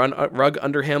bearskin rug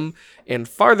under him. And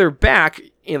farther back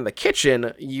in the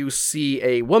kitchen, you see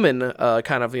a woman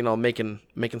kind of,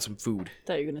 making some food.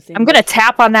 Thought you were gonna say. I'm going to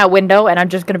tap on that window and I'm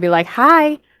just going to be like,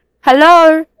 hi,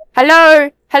 hello, hello,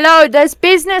 hello, there's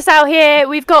business out here.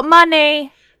 We've got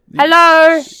money.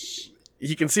 Hello.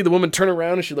 You can see the woman turn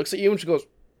around and she looks at you and she goes,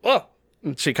 oh.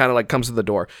 And she kind of like comes to the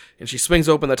door and she swings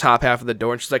open the top half of the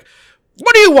door and she's like,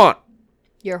 what do you want?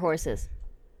 Your horses.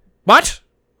 What?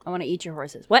 I want to eat your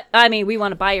horses. What? I mean, we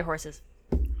want to buy your horses.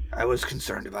 I was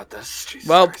concerned about this. Jesus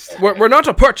Well, Christ. we're not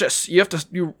a purchase. You have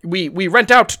to. We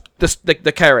rent out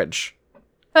the carriage.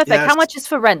 Perfect. Yes. How much is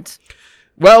for rent?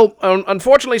 Well,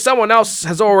 unfortunately, someone else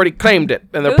has already claimed it,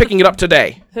 and they're Who? picking it up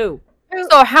today. Who?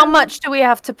 So how much do we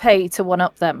have to pay to one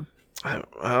up them?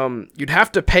 You'd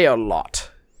have to pay a lot.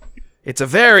 It's a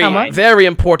very, How much? very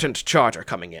important charter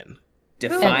coming in.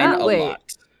 Define a Wait.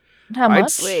 lot. How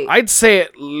much? Wait. I'd say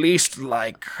at least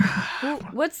like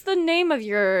What's the name of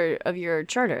your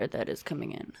charter that is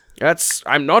coming in?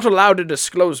 I'm not allowed to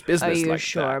disclose Are business you like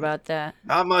sure that. about that?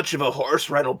 Not much of a horse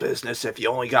rental business if you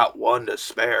only got one to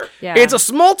spare. Yeah. It's a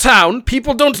small town.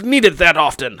 People don't need it that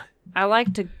often. I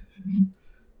like to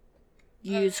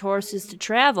use horses to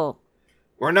travel.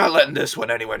 We're not letting this one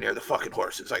anywhere near the fucking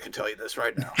horses. I can tell you this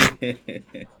right now.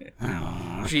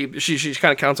 She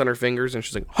kind of counts on her fingers and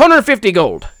she's like, 150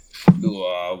 gold.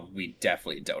 We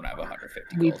definitely don't have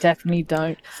 150 We gold. definitely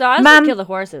don't. So I was Ma'am, gonna kill the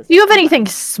horses. Do you have anything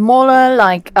smaller,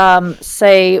 like,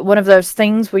 say, one of those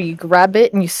things where you grab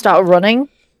it and you start running?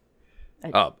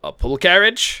 A pull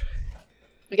carriage?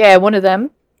 Yeah, one of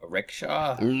them. A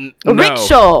rickshaw? No. A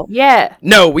rickshaw, yeah.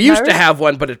 No, we used No? to have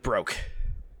one, but it broke.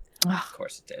 Of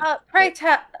course it did. Pray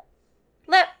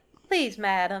please,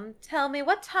 madam, tell me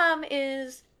what time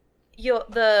is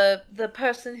the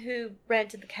person who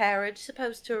rented the carriage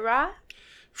supposed to arrive?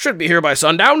 Should be here by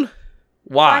sundown. By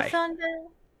Why? sundown.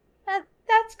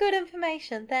 That's good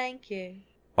information. Thank you.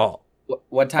 Oh,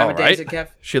 What time of day is it, alright.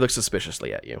 Kev? She looks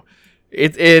suspiciously at you.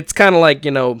 It's kind of like,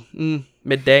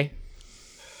 midday.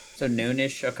 So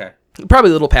noonish? Okay,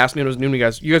 Probably a little past noon. It was noon. You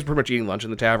guys are pretty much eating lunch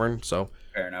in the tavern, so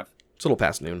fair enough. it's a little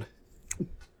past noon.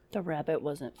 The rabbit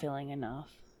wasn't filling enough.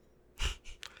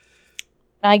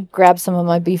 I grab some of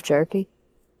my beef jerky.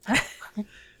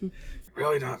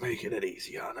 Really not making it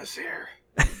easy on us here.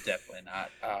 Definitely not.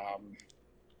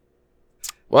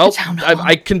 Well, Sound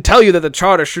I can tell you that the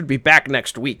charter should be back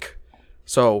next week.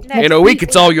 So Next in a week, week?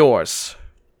 it's all yours.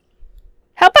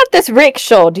 How about this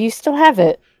rickshaw? Do you still have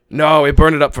it? No, we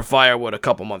burned it up for firewood a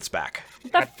couple months back.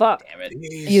 What the fuck? Damn it.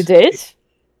 You did?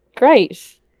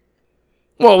 Great.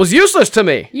 Well, it was useless to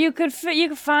me. You could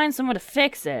find someone to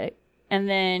fix it, and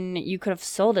then you could have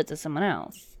sold it to someone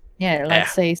else. Yeah,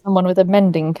 let's say someone with a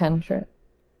mending cantrip.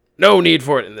 No need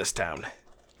for it in this town.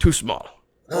 Too small.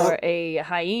 Or a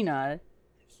hyena.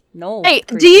 No. Hey,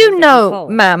 creature do you that can know, fall.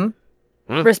 ma'am,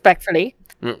 Hmm? respectfully,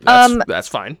 That's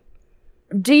fine.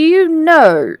 do you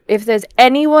know if there's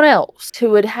anyone else who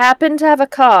would happen to have a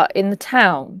car in the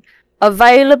town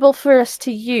available for us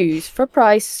to use for a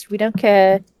price? We don't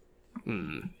care.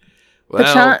 Well,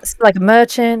 Perchance, like a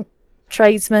merchant,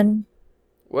 tradesman.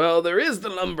 well, there is the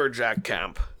lumberjack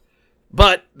camp,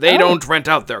 but they Oh. don't rent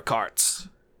out their carts.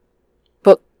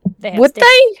 But They have would sticks.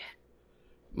 they?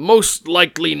 Most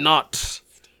likely not.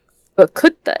 But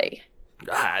could they?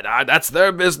 That's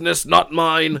their business, not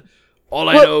mine. All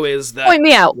I Well, know is that Point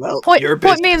me out. Well, point your me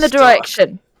in the business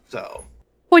direction. So,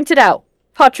 Point it out.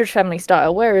 Partridge Family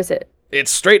style. Where is it? it's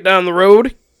straight down the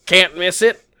road. Can't miss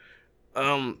it.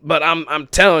 But I'm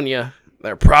telling you,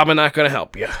 they're probably not gonna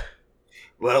help you.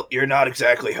 well, you're not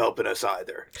exactly helping us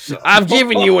either. So. I've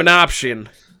given you an option.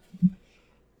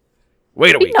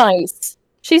 Wait a Be week. nice.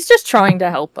 She's just trying to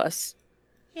help us.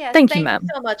 Yes, Thank you, ma'am.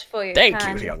 so much for your Thank you,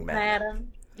 time, young man.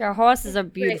 madam. Your horses are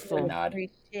Greatly beautiful. Nod.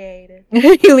 appreciated.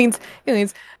 he leans.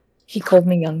 He called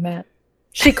me young man.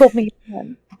 She called me young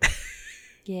man.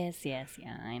 Yes, yeah,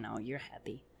 I know. You're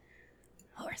happy.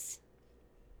 Horse.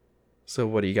 So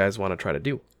what do you guys want to try to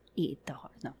do? Eat the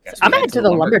horse. No. Guess I'm we headed head to the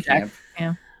lumber lumberjack.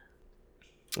 camp.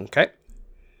 Okay.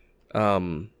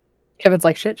 Kevin's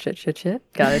like, shit.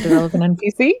 Gotta develop an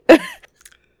NPC.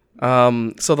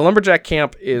 So the lumberjack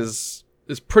camp is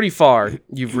pretty far.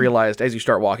 You've realized as you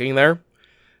start walking there,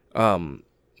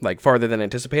 like farther than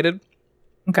anticipated.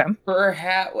 Okay.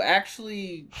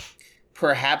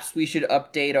 Perhaps we should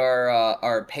update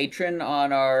our patron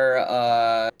on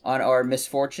our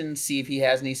misfortune. See if he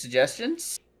has any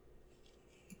suggestions.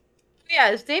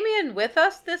 Yeah, is Dameon with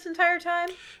us this entire time?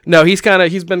 No, he's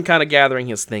been kind of gathering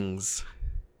his things.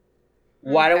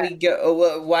 Why don't we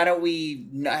go? Why don't we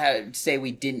not say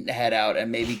we didn't head out and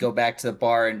maybe go back to the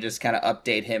bar and just kind of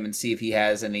update him and see if he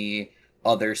has any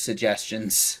other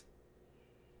suggestions?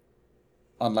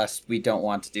 Unless we don't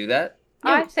want to do that.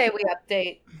 I say we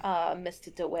update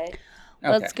Mr. DeWitt.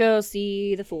 Let's go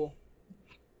see the fool.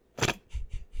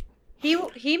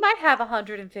 He might have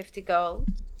 150 gold.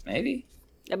 Maybe.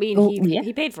 I mean,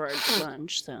 he paid for our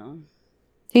lunch, so.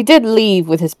 He did leave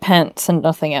with his pants and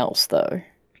nothing else, though.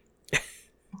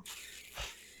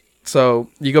 So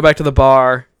you go back to the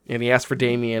bar, and he asks for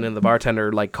Dameon, and the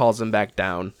bartender like calls him back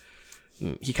down.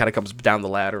 And he kind of comes down the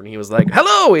ladder, and he was like,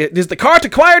 "Hello, is the cart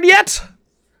acquired yet?"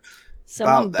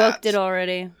 Someone About that. booked it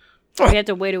already. We have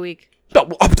to wait a week.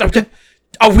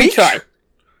 A week?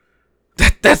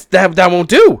 That won't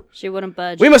do. She wouldn't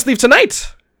budge. We must leave tonight.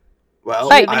 Well,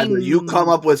 Hey. either you come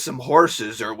up with some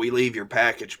horses or we leave your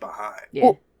package behind.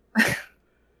 Yeah.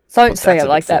 Don't say that's it a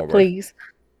like bit that, forward. please.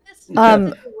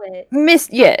 Mr. DeWitt.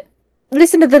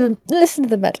 Listen to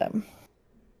the madam.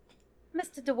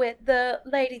 Mr. DeWitt, the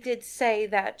lady did say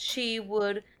that she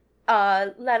would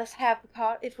let us have the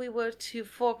cart if we were to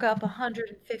fork up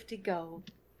 150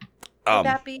 gold. Would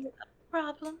that be a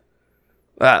problem?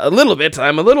 A little bit.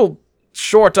 I'm a little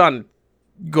short on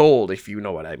gold, if you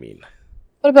know what I mean.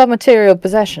 What about material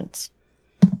possessions?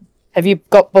 Have you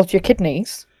got both your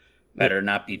kidneys? Better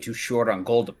not be too short on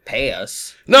gold to pay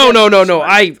us. No.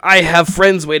 I have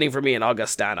friends waiting for me in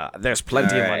Augustana. There's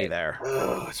plenty of money there.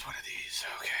 Oh, it's one of these.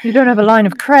 Okay. You don't have a line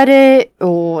of credit,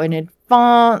 or an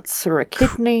advance, or a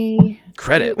kidney?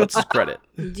 Credit? What's credit?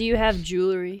 Do you have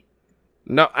jewelry?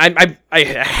 No, I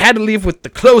had to leave with the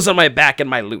clothes on my back and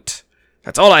my loot.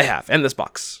 That's all I have, and this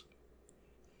box.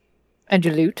 And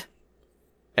your loot?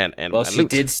 And Well, my she loot.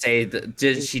 did say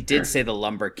the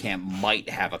lumber camp might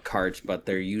have a cart, but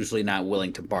they're usually not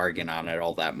willing to bargain on it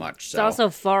all that much. It's So also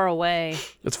far away.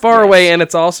 It's far away, and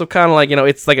it's also kind of like,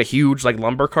 it's like a huge like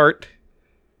lumber cart.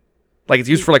 Like it's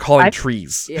used for like hauling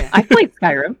trees. Yeah. I played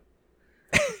Skyrim.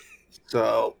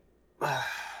 So, I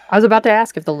was about to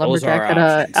ask if the lumberjack are had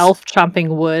a options. elf chomping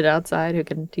wood outside who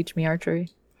can teach me archery.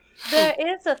 There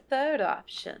is a third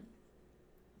option.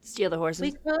 Steal the horses.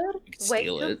 We could could wait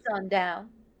steal till it. sundown,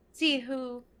 see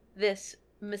who this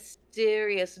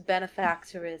mysterious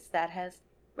benefactor is that has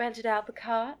rented out the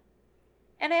cart,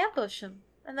 and ambush him,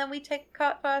 and then we take the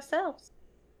cart for ourselves.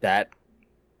 that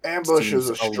ambush is Seems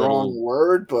a a strong little-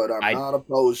 word, but I'm I- not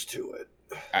opposed to it.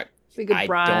 We could I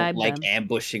bribe don't like them.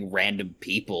 ambushing random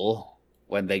people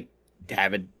when they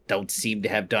don't seem to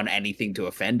have done anything to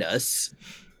offend us.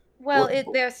 Well,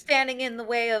 Well- they're standing in the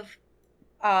way of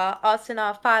us and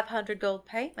our 500 gold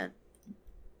payment.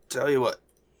 Tell you what,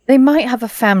 They might have a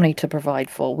family to provide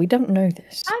for. We don't know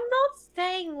this. I'm not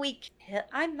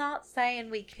saying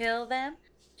we kill them.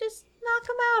 Just knock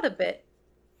them out a bit.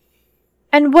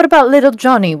 And what about little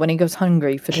Johnny when he goes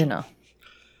hungry for dinner?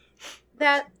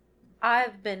 That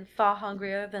I've been far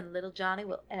hungrier than little Johnny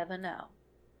will ever know.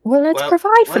 Well, let's Well,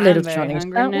 provide for I'm little very Johnny.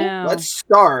 hungry shall we? now. let's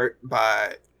start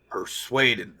by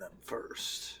persuading them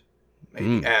first.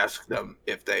 Maybe Hmm. ask them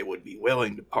if they would be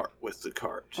willing to part with the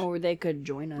cart. Or they could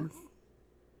join us.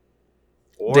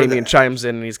 Or Dameon that. chimes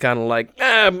in, and he's kind of like,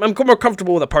 I'm more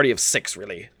comfortable with a party of 6,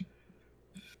 really.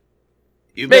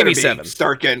 You maybe better 7.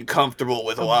 start getting comfortable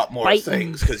with a lot more Biting.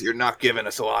 things, because you're not giving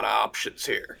us a lot of options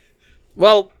here.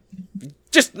 Well,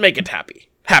 just make it happen.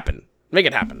 Make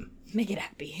it happen. Make it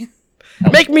happy.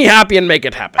 Make me happy and make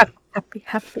it happen.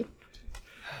 Happy.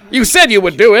 You said you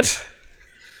would do it.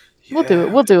 We'll do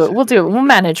it. We'll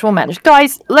manage.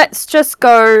 Guys, let's just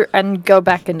go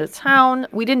back into town.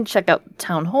 We didn't check out the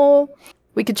town hall.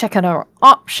 We could check out our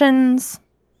options.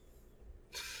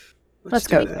 Let's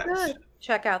do go. that. Good.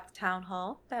 Check out the town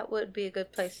hall. That would be a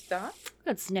good place to start.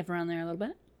 Let's sniff around there a little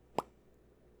bit.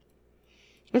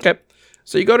 Okay.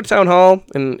 So you go to town hall,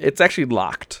 and it's actually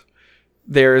locked.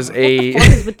 There's What the fuck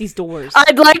is with these doors?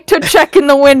 I'd like to check in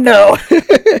the window.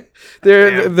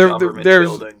 Damn government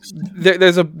buildings.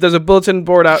 there's a bulletin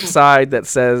board outside that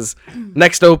says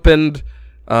next opened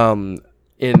on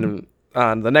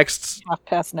the next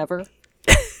Podcast never.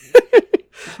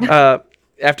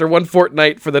 after one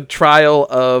fortnight for the trial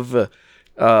of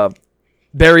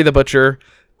Barry the Butcher.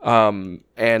 And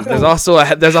there's also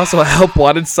a help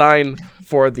wanted sign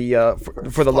for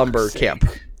the lumber camp.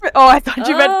 Oh, I thought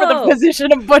you meant for the Oh.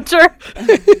 position of butcher.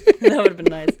 That would have been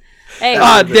nice. Hey,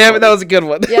 Ah, damn it, that was a good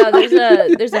one. yeah,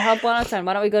 there's a help wanted sign.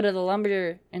 Why don't we go to the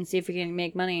lumber and see if we can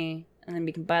make money, and then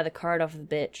we can buy the card off of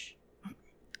the bitch.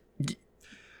 That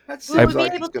We would seems be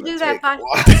like able it's to gonna do that take by- a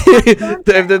while.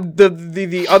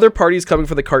 the other party's coming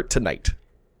for the cart tonight.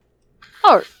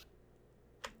 Oh.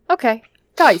 Okay.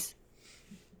 Guys.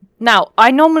 Now,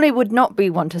 I normally would not be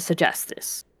one to suggest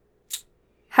this.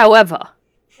 However,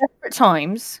 desperate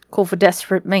times call for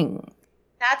desperate means.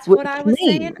 That's What what I do was you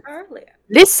mean? saying earlier.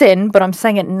 Listen, but I'm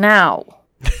saying it now.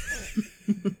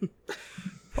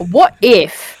 What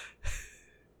if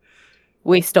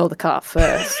we stole the car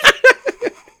first?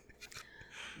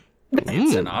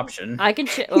 It's an option. I can.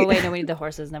 Oh wait, no, we need the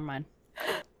horses. Never mind.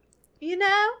 You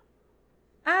know,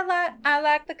 I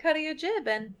like the cut of your jib,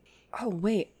 and Oh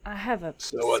wait, I have a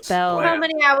So what's the spell. plan? how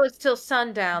many hours till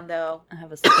sundown though? I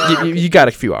have a spell. You got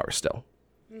a few hours still.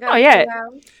 You got Oh, yeah. 2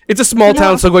 hours? It's a small Yeah.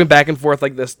 town, so going back and forth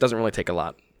like this doesn't really take a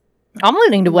lot. I'm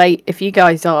willing to wait if you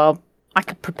guys are. I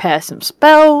could prepare some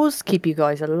spells, keep you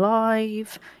guys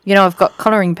alive. You know, I've got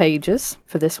colouring pages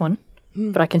for this one,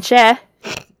 but I can share.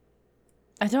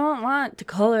 I don't want to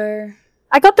color.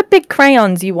 I got the big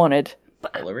crayons you wanted.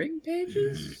 Coloring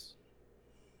pages?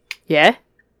 Yeah?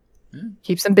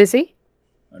 Keeps them busy?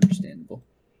 Understandable.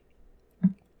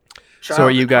 So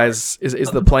are you guys?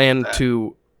 Is the plan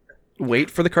to wait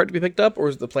for the cart to be picked up, or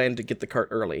is the plan to get the cart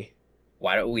early?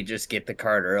 Why don't we just get the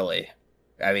card early?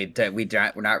 I mean,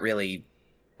 we're not really.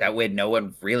 That way, no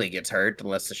one really gets hurt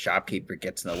unless the shopkeeper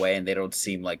gets in the way, and they don't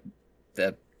seem like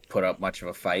to put up much of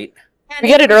a fight. We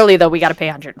get it early, though, we gotta pay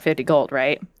 150 gold,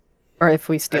 right? Or if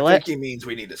we steal I think it. he means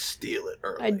we need to steal it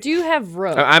early. I do have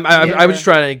rope. I was just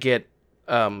trying to get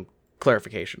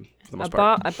clarification for the most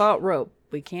part. I bought rope.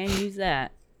 We can use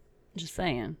that. Just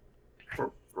saying.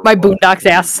 For My what? boondocks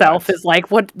ass self is like,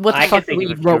 what the I fuck can do we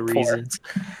think need of 2 rope for? reasons.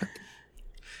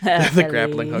 The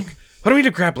grappling hook. What do we need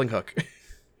a grappling hook?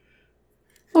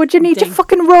 What'd you need your Dang.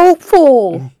 fucking rope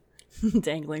for?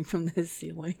 Dangling from the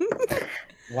ceiling.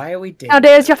 Why are we doing? Now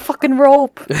there's your fucking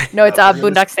rope. No, it's If we're gonna-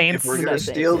 boondock saints. If we're gonna Boondock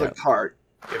steal Saints,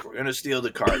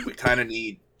 the cart, we kind of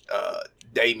need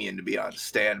Dameon to be on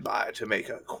standby to make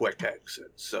a quick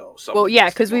exit. So, Well, yeah,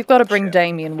 because because we've got to bring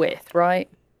Dameon with, right?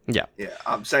 Yeah,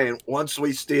 I'm saying once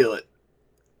we steal it,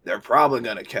 they're probably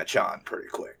gonna catch on pretty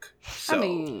quick. So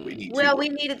mean, we need. Well, to, we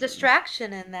need a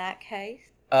distraction in that case.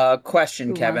 Question,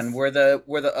 Who Kevin. wants-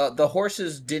 Were the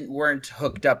horses weren't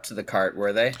hooked up to the cart,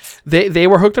 were they? They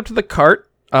were hooked up to the cart,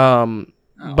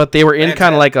 but they were in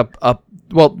kind of like a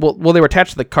well they were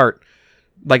attached to the cart,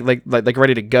 like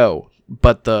ready to go,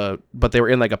 but they were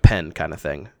in like a pen kind of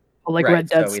thing. Like Right, Red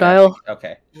Dead so we'd style. have to-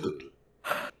 okay.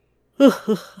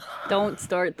 Don't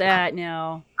start that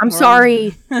now. I'm Or-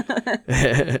 sorry.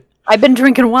 I've been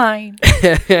drinking wine.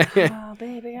 Oh,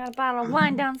 baby, got a bottle of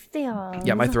wine downstairs.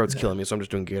 Yeah, my throat's killing me, so I'm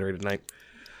just doing Gatorade tonight.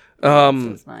 So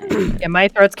it's fine. Yeah, my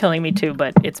throat's killing me too,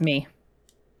 but it's me.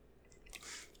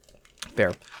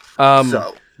 Fair.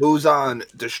 so who's on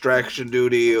distraction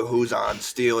duty? Who's on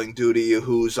stealing duty?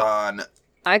 Who's on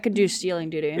I could do stealing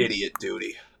duty. idiot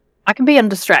duty? I can be on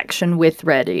distraction with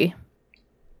Ready.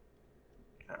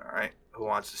 All right, who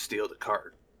wants to steal the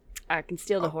cart? I can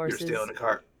steal the Oh, horses. You're stealing the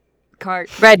cart.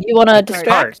 Cart. Red, you want to Cart.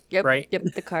 distract? Yep. right? Yep.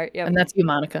 The cart. Yep. And that's you,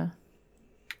 Monica.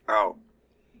 Oh.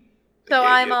 So Yeah,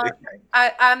 I'm yeah, on.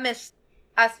 okay.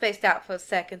 I spaced out for a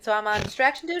second. So I'm on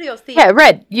distraction duty or thief. Yeah,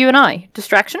 Red, you and I.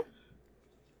 Distraction?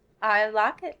 I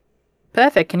like it.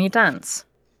 Perfect. Can you dance?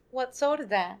 What sort of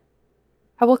that?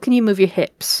 How well can you move your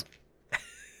hips?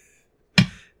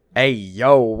 Hey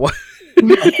yo.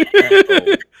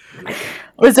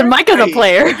 Listen, Micah's a Hey,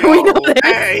 player. yo, We know this.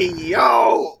 Hey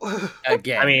yo!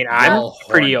 Again, I mean, you're I'm all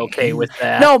pretty horny. okay with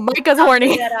that. No, Micah's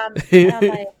horny. That I might be able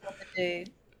to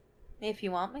do. If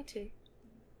you want me to.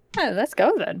 Oh, let's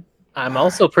go then. I'm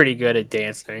also pretty good at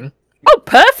dancing. Oh,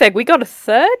 perfect. We got a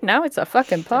third. Now it's a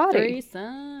fucking party.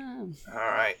 Threesome. All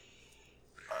right.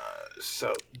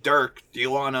 So, Dirk, do you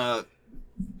want to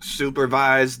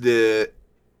supervise the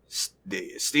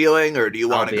stealing, or do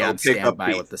you I'll want to be go on pick up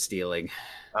standby the? with the stealing.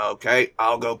 Okay,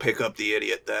 I'll go pick up the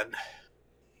idiot then.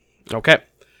 Okay.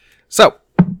 So,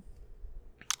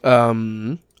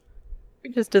 We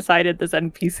just decided this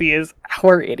NPC is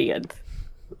our idiot.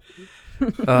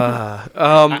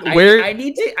 Where I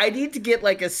need to get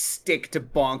like a stick to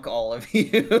bonk all of you.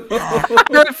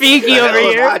 Rafiki over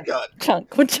here.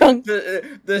 Chunk with chunk.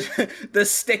 The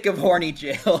stick of horny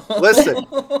jail. Listen,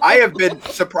 I have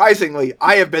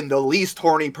been the least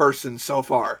horny person so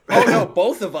far. Oh no,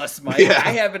 both of us, Mike. Yeah.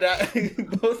 I haven't.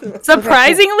 Both of us.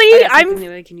 Surprisingly, I got I'm something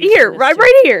that I can use here, for this right, too.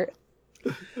 right here.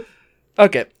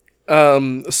 Okay.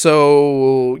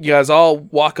 So you guys all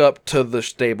walk up to the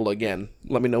stable again.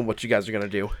 Let me know what you guys are gonna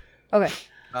do. Okay.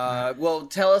 Well,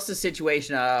 tell us the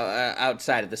situation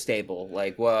outside of the stable.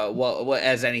 Like, what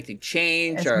has anything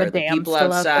changed? Is Are the Madame people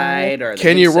still outside? Or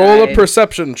Can you roll a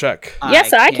perception check?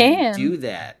 Yes, I can. do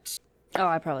that. Oh,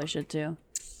 I probably should too.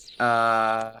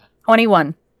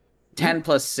 21. 10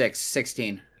 plus 6,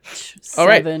 16. All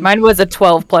right. 7. Mine was a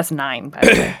 12 plus 9. by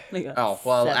the way. Oh,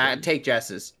 well, 7. take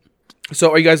Jess's. So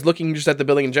are you guys looking just at the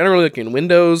building in general, looking in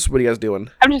windows? What are you guys doing?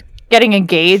 I'm just getting a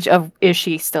gauge of, is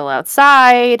she still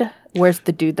outside? Where's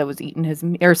the dude that was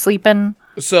eating or sleeping?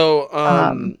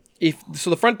 So if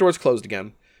the front door's closed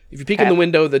again. If you peek in the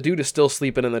window, the dude is still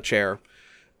sleeping in the chair.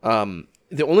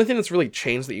 The only thing that's really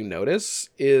changed that you notice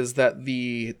is that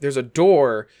there's a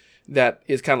door that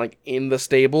is kind of like in the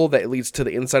stable that leads to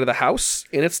the inside of the house,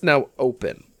 and it's now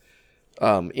open.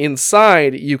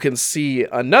 Inside, you can see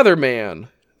another man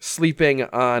sleeping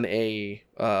on a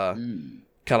kind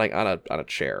of like on a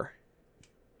chair.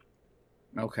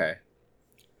 Okay.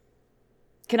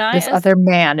 Can I? This other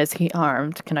man, is he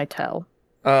armed? Can I tell?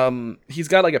 He's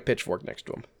got like a pitchfork next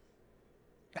to him.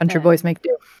 Country Okay. boys make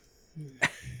do.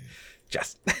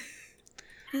 Just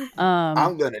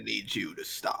I'm gonna need you to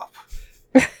stop.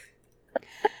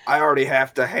 I already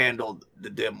have to handle the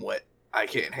dimwit. I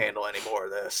can't handle any more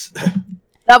of this.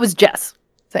 That was Jess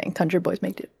saying country boys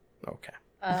make do. okay.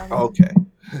 Okay.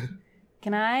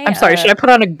 Can I? I'm sorry, should I put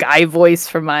on a guy voice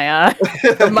for my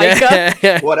for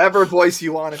Micah? Whatever voice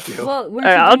you want to do. Well, Alright,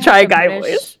 I'll try a guy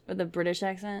voice. with a British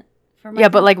accent. For Yeah,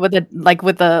 but like with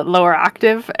a lower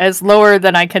octave, as lower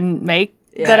than I can make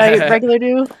that I regularly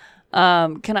do.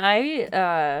 Can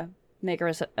I make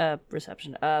a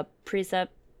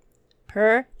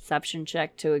perception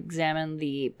check to examine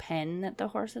the pen that the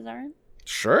horses are in?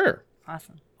 Sure.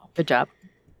 Awesome. Good job.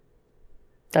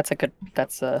 Good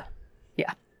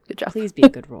job. Please be a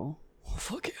good roll.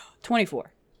 Fuck yeah.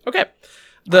 24. Okay.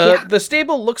 The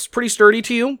stable looks pretty sturdy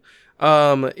to you.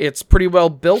 It's pretty well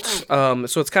built.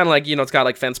 So it's kind of like, it's got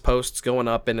like fence posts going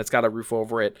up and it's got a roof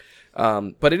over it.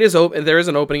 But it is open. There is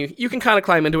an opening. You can kind of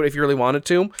climb into it if you really wanted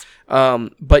to.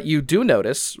 But you do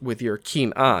notice with your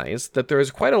keen eyes that there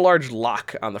is quite a large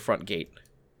lock on the front gate.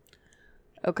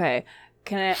 Okay.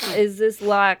 Is this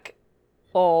lock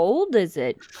old? Is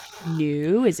it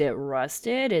new? Is it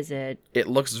rusted? Is it... It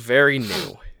looks very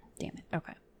new Damn it.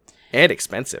 Okay. and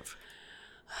expensive.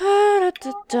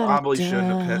 Probably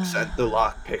shouldn't have sent the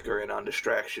lock picker in on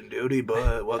distraction duty,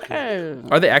 but what can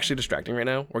Are they actually distracting right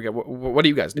now? Or what are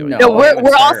you guys doing? No. No, I haven't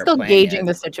we're all started still playing gauging yet.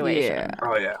 the situation. Yeah.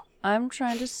 Oh yeah. I'm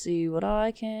trying to see what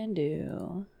I can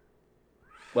do.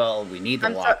 Well, we need the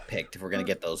I'm lock picked if we're gonna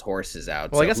get those horses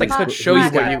out. Well, I so guess I who's- could show you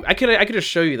who's what got- you. I could just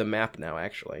show you the map now.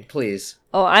 Actually, Please.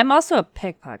 Oh, I'm also a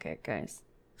pickpocket, guys.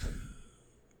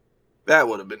 That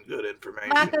would have been good information.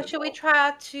 Micah, should we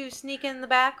try to sneak in the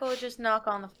back or just knock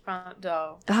on the front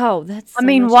door? Oh, that's. I so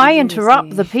mean, much why easier to interrupt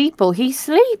see. the people? He's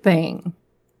sleeping.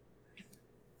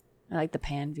 I like the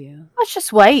pan view. Let's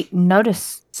just wait and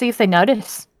notice. See if they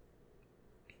notice.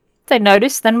 If they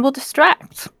notice, then we'll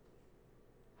distract.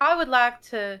 I would like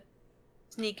to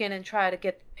sneak in and try to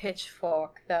get the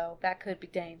pitchfork, though. That could be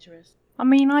dangerous. I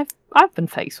mean, I've been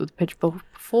faced with pitchfork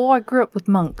before. I grew up with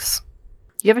monks.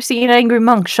 You ever see an angry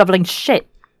monk shoveling shit?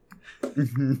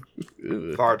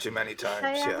 Far too many times.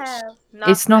 I Yes. have.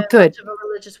 It's not very good. much of a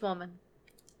religious woman.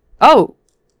 Oh,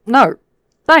 no,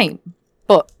 same.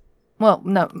 But, well,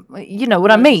 no, you know what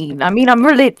I mean. I mean, I'm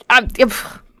really. I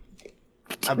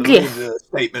believe the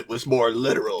statement was more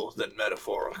literal than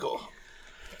metaphorical.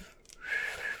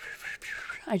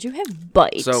 I do have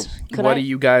bite. so Could what I, do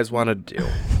you guys want to do?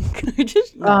 Can I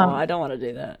just? No, I don't want to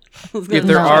do that. If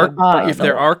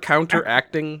there No, are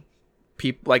counteracting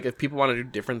people, like if people want to do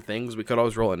different things, we could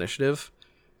always roll initiative.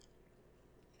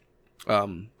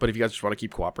 But if you guys just want to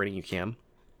keep cooperating, you can.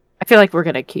 I feel like we're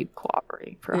gonna keep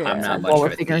cooperating for Yeah. a hot I'm not second much while of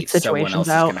we're a figuring thief. Someone else situations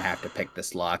is out. gonna have to pick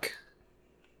this lock.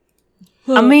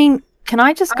 I mean, can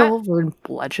I just go over and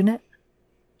bludgeon it?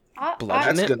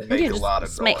 Bludgeon That's it? gonna make You a just lot of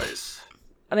smack. noise.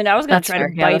 I mean, I was gonna That's try fair.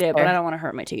 to Yeah, bite that's it, but fair. I don't want to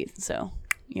hurt my teeth. So,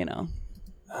 you know.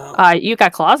 You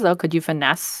got claws though. Could you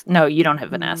finesse? No, you don't have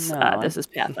finesse. No, This is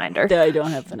Pathfinder. I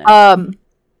don't have finesse.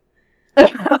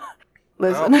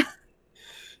 Listen.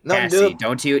 No, Cassie, dude.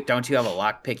 don't you have a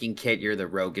lock picking kit? You're the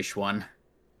roguish one.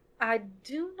 I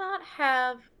do not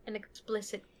have an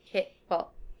explicit kit.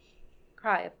 Well,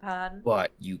 cry upon.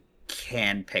 But you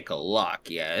can pick a lock,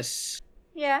 yes.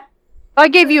 Yeah. I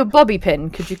gave you a bobby pin.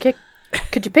 Could you pick I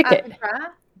it? can try.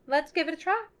 Let's give it a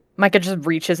try. Micah just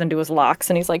reaches into his locks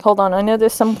and he's like, "Hold on, I know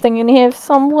there's something in here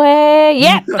somewhere."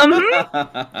 Yep.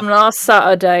 Last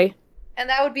Saturday. And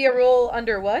that would be a roll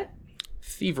under what?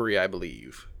 Thievery, I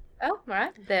believe. Oh,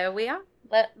 right. There we are.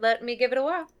 Let me give it a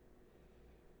whirl.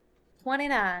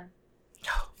 29.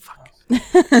 Oh, fuck.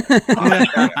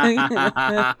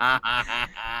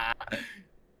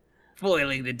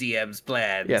 Foiling the DM's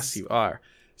plans. Yes, you are.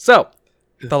 So,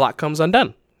 the lock comes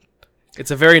undone. It's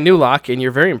a very new lock, and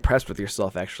you're very impressed with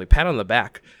yourself, actually. Pat on the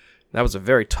back. That was a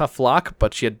very tough lock,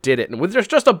 but you did it. And with there's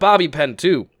just a bobby pin,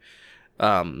 too.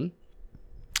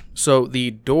 So,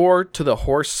 the door to the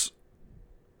horse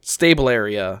stable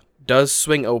area does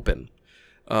swing open.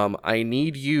 I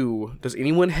need you... Does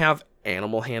anyone have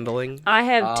animal handling? I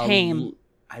have tame.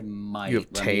 I might. You have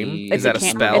Let tame? me- Is that a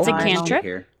spell? It's a cantrip.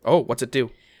 Here. Oh, what's it do?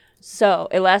 So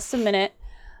it lasts a minute.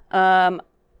 Do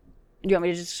you want me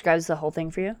to just describe the whole thing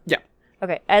for you? Yeah.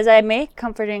 Okay. As I make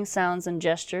comforting sounds and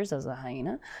gestures as a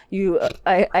hyena,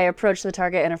 I approach the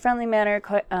target in a friendly manner,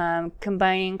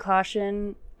 combining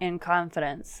caution and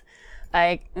confidence.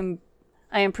 I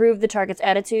improve the target's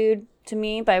attitude to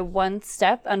me by one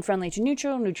step: unfriendly to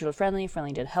neutral, neutral to friendly,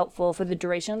 friendly to helpful for the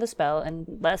duration of the spell,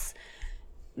 unless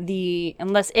the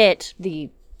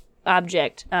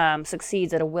object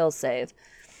succeeds at a will save.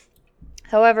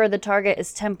 However, the target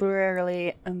is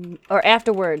temporarily,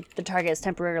 afterward, the target is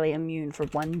temporarily immune for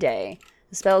 1 day.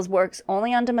 The spell works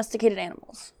only on domesticated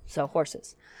animals, so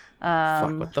horses.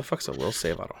 Fuck, what the fuck's a will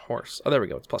save on a horse? Oh, there we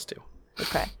go. It's +2.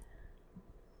 Okay.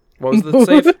 What was the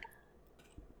save?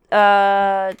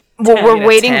 Well, 10. we're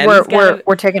waiting. 10?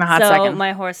 We're taking a hot So second.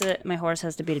 my horse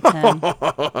has to beat a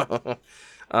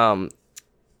 10.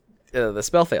 The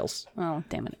spell fails. Oh,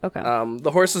 damn it. Okay.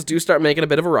 The horses do start making a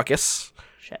bit of a ruckus.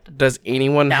 Shit. Does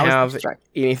anyone That was the have strike.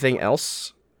 anything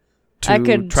else to I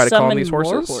could try to calm summon these more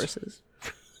horses? horses.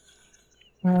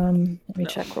 Let me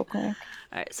check real quick. All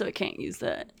right, so I can't use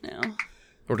that now.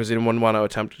 Or does anyone want to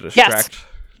attempt to distract?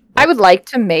 I would like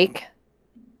to make.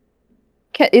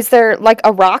 Is there like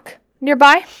a rock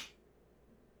nearby?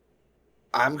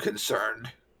 I'm concerned.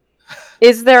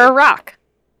 Is there a rock?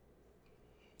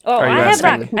 Oh, Are you I have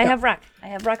rock. asking- I have rock. I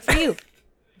have rock for you.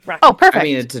 Rock. Oh, perfect. I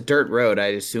mean, it's a dirt road. I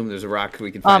assume there's a rock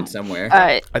we can find somewhere.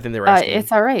 I think they were asking.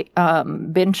 It's all right.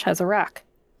 Binch has a rock.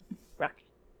 Rock.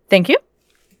 Thank you.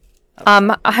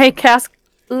 I cast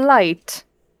light,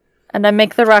 and I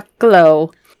make the rock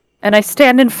glow, and I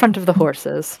stand in front of the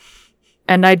horses,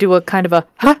 and I do a kind of a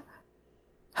huh,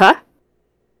 huh,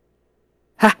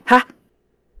 ha ha,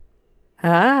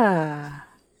 ah,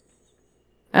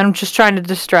 and I'm just trying to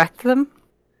distract them,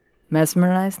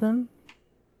 mesmerize them.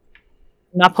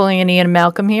 I'm not pulling any in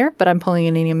Malcolm here, but I'm pulling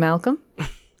in any Malcolm.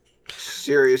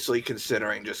 Seriously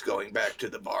considering just going back to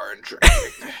the bar and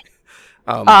drinking.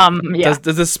 Yeah.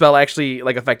 Does this spell actually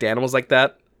like affect animals like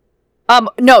that?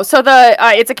 No. So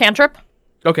it's a cantrip.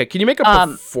 Okay, can you make a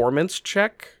performance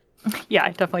check? Yeah,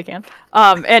 I definitely can.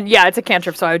 And yeah, it's a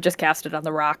cantrip, so I would just cast it on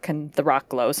the rock, and the rock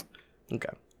glows. Okay.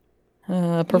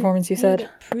 Performance, you said?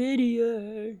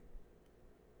 Prettier.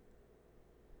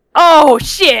 Oh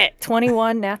shit!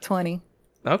 21, nat 20.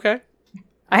 Okay.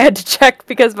 I had to check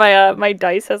because my my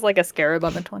dice has like a scarab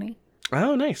on the 20.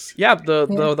 Oh, nice. Yeah,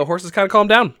 the horses kind of calm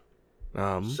down.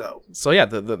 So yeah,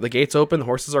 the gates open, the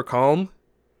horses are calm.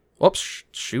 Whoops,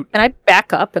 shoot. And I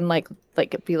back up and like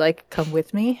be like, come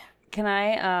with me. Can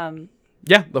I?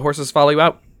 Yeah, the horses follow you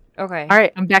out. Okay. All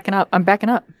right, I'm backing up. I'd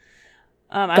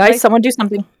Guys, like, someone do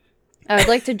something. I would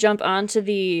like to jump onto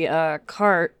the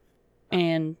cart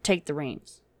and take the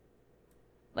reins.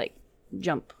 Like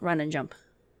jump, run and jump,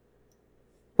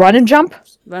 Run and jump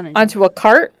run and jump. onto a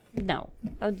cart. No.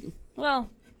 Well,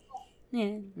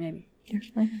 yeah, maybe.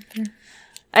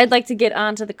 I'd like to get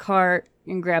onto the cart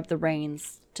and grab the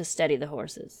reins to steady the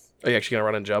horses. Are you actually gonna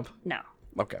run and jump? No.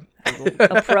 Okay.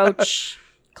 Approach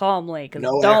calmly. Cause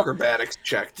No don't, acrobatics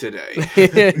check today.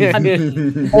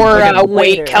 Or Later.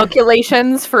 weight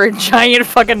calculations for a giant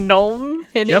fucking gnome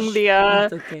hitting the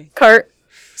It's okay. cart.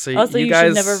 So Also, you you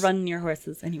guys should never run your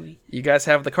horses anyway. You guys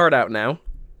have the cart out now.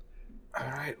 All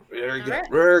right,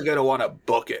 we're gonna want to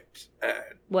book it.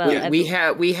 Well, Yeah,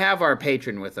 we have our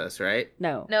patron with us, right?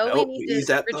 no. No, Nope, we need he's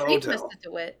to at the retrieve hotel. Mr.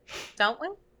 DeWitt, don't we?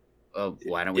 Oh,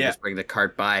 why don't we Yeah. just bring the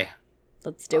cart by?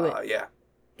 Let's do it. Yeah.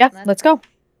 Yeah, let's go.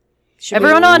 Should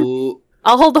Everyone we- on.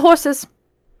 I'll hold the horses.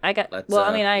 I got. Let's, well,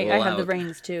 I mean, I roll have the out.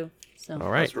 reins too. So All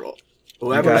right. Let's roll.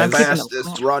 Whoever's guys-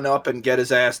 fastest, run up and get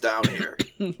his ass down here.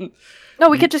 No,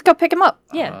 we could just go pick him up.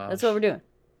 Yeah, that's what we're doing.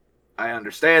 I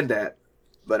understand that,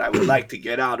 but I would like to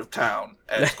get out of town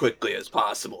as quickly as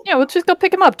possible. Yeah, we'll just go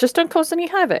pick him up. Just don't cause any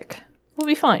havoc. We'll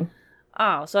be fine.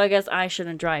 Oh, so I guess I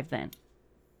shouldn't drive then.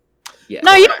 Yeah.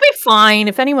 No, you'll be fine.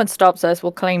 If anyone stops us,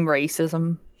 we'll claim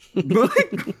racism.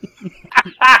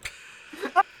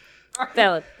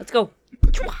 Valid. Let's go.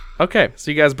 Okay,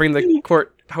 so you guys bring the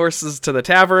court horses to the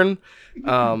tavern.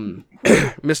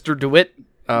 Mr. DeWitt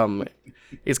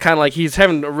is kind of like he's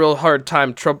having a real hard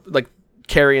time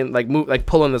carrying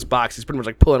pulling this box. He's pretty much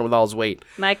like pulling it with all his weight.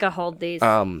 Micah, hold these.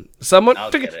 Someone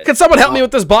I'll get it. can someone help me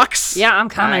with this box? Yeah, I'm I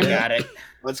coming. got it.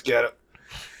 Let's get it.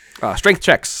 Strength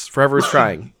checks for whoever's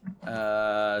trying.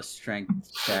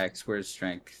 Strength checks. Where's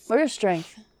strength? Where's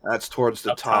strength? That's towards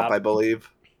the Up top, top. I believe.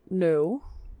 No.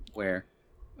 Where?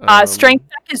 Strength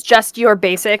check is just your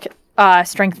basic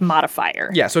strength modifier.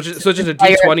 Yeah, so just a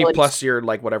Higher d20 abilities. plus your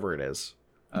like whatever it is.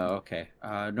 Oh, okay.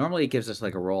 Normally it gives us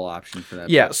like a roll option for that.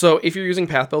 Yeah, but- so if you're using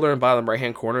Path Builder in the bottom right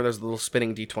hand corner, there's a little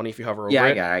spinning d20 if you hover over Yeah,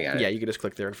 it. I got it. Yeah, you can just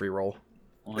click there and free roll.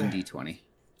 1d20.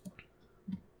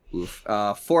 Oof.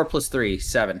 4 plus 3,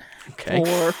 7. Okay.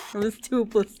 4. It was 2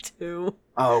 plus 2.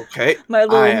 Okay. My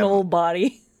little I am- knoll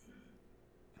body.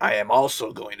 I am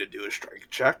also going to do a strength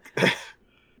check.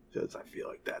 Because I feel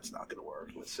like that's not going to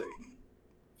work. Let's see.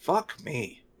 Fuck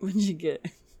me. What'd you get?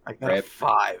 I got a Rip.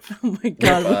 5. Oh my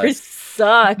god, Bud. we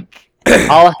suck.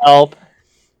 I'll help.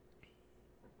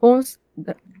 What was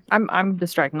I'm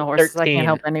distracting the horses. I 13. can't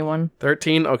help anyone.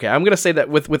 13. Okay, I'm gonna say that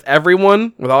with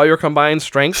everyone, with all your combined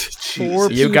strength, Four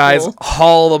Jesus. you guys people.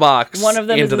 haul the box One of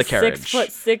them into is the a carriage.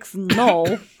 6'6" knoll.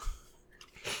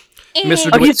 Mr.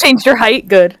 Oh, you DeWitt, changed your height?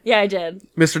 Good. Yeah, I did.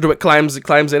 Mr. DeWitt climbs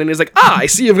in and he's like, "Ah, I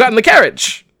see you've gotten the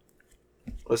carriage."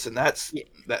 Listen, that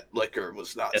liquor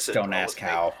was not Just sitting don't well ask with me.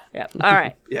 how. Yeah. All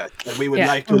right. Yeah, and we would Yeah,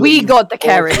 like to we leave got the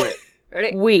carriage. forthwith.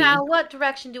 Ready? We. Now, what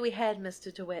direction do we head,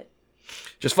 Mr. DeWitt?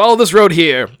 Just follow this road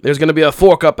here. There's gonna be a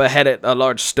fork up ahead at a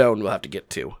large stone we'll have to get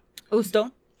to. Oh,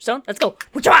 stone. Stone. Let's go.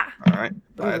 Wah-cha! All right,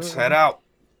 let's head out.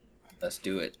 Let's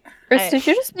do it. Chris, Hey. did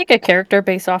you just make a character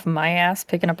based off my ass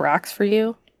picking up rocks for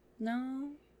you? No.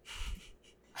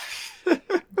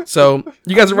 So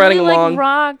you guys are riding Really along. like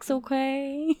rocks,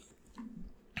 okay?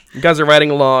 You guys are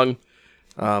riding along,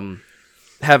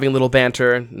 having a little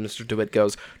banter. And Mr. DeWitt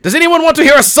goes, "Does anyone want to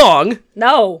hear a song?"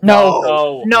 No. No.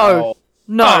 Oh, No.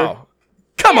 No. Oh,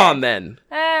 come on then.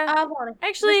 I want to.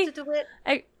 Actually, Mr. DeWitt,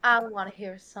 I want to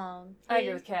hear a song.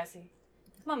 agree with Cassie.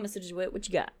 Come on, Mr. DeWitt, what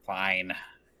you got? Fine.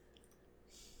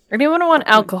 Or do you want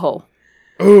alcohol?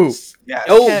 Ooh, Yes.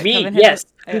 Oh, Kevin, me, hit yes.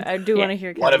 it. I do want to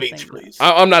hear One of Kevin each, sing. please.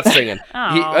 I'm not singing.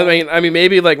 Aw. I mean,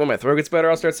 maybe like when my throat gets better,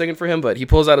 I'll start singing for him. But he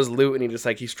pulls out his lute and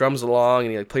he strums along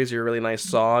and he like plays you a really nice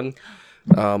song.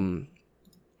 And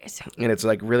it's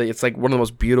like one of the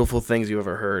most beautiful things you've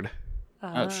ever heard.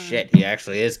 Oh shit, he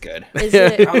actually is good. Is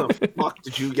it? How the fuck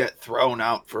did you get thrown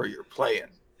out for your playing?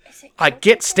 I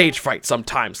get stage fright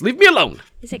sometimes. Leave me alone.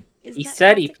 Is it? He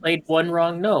said he played one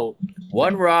wrong note.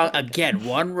 One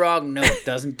wrong note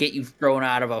doesn't get you thrown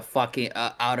out of a fucking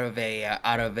out of a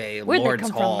Where'd that lord's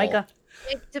come hall. from, Micah?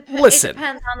 Listen. It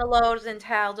depends on the lords in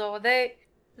Taldor.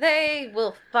 They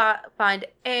will find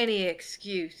any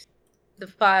excuse to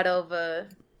fight over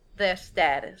their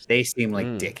status. They seem like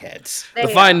Mm. dickheads.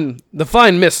 The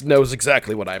fine mist knows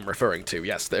exactly what I'm referring to.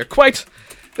 Yes, they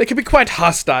can be quite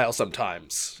hostile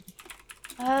sometimes.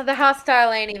 The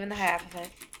hostile ain't even the half of it.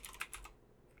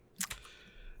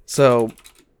 So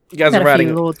you guys Got are a riding.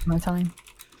 few lords my time.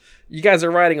 You guys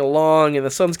are riding along, and the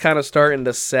sun's kind of starting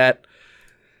to set.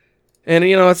 And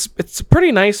it's a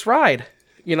pretty nice ride.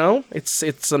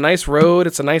 It's a nice road.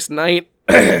 It's a nice night.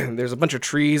 There's a bunch of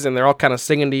trees, and they're all kind of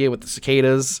singing to you with the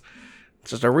cicadas.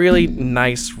 It's just a really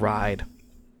nice ride.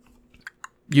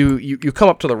 You come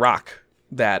up to the rock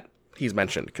that he's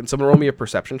mentioned. Can someone roll me a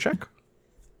perception check?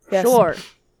 Yes. Sure.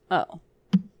 Oh.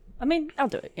 I mean, I'll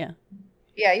do it, yeah.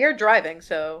 Yeah, you're driving,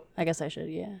 so I guess I should,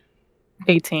 yeah.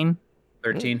 18.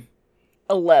 13.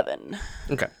 11.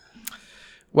 Okay.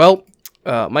 Well,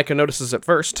 Micah notices it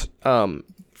first. From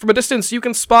a distance, you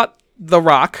can spot the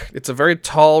rock. It's a very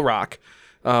tall rock,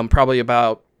 probably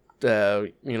about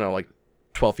like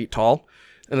 12 feet tall,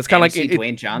 and it's kind of like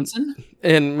Dwayne Johnson.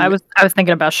 And I was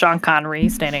thinking about Sean Connery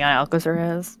standing on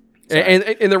Alcazar's.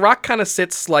 and the rock kind of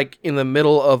sits like in the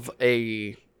middle of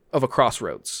a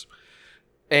crossroads,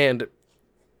 and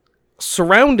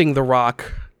surrounding the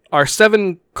rock are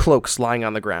 7 cloaks lying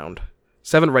on the ground.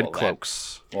 7 red Well,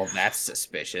 cloaks. Well, that's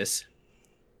suspicious.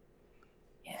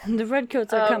 The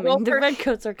redcoats are coming. roll The per-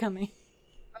 redcoats are coming.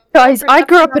 Guys, I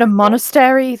grew up in a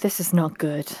monastery. This is not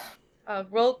good.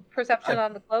 roll perception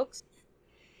on the cloaks.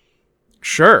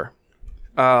 Sure.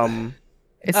 It's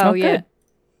Oh not yeah. good.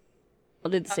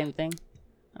 I'll do the same thing.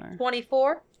 Or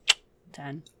 24.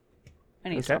 10. I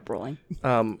need to Okay. stop rolling.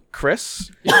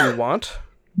 Chris, if you want,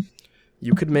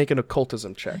 you could make an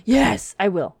occultism check. Yes, I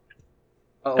will.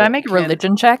 Oh, Did I make a can-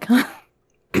 religion check?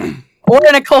 Or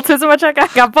an occultism check? I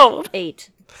got both. 8.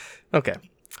 Okay.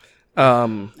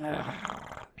 I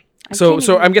So can't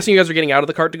even- I'm guessing you guys are getting out of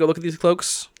the cart to go look at these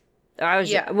cloaks. I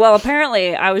was Yeah. well.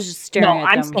 Apparently, I was just staring No, at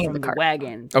I'm them staying in from the the cart.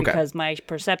 wagon Okay. because my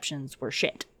perceptions were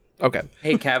shit. Okay.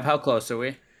 Hey, Cav, how close are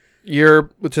we? You're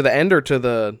to the end or to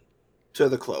the To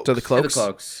the cloak. to the To cloaks? the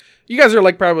cloaks. You guys are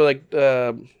like probably like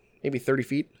maybe 30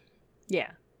 feet. Yeah.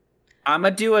 I'm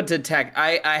gonna do a detect.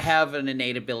 I have an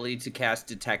innate ability to cast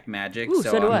detect magic, Ooh,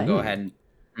 so so do I'm I. gonna go ahead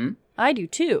and. I do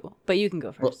too, but you can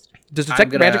go first. Does I'm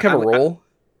detect gonna- magic have a I'm- roll?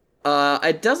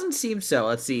 It doesn't seem so.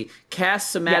 Let's see.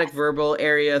 Cast somatic Yes. verbal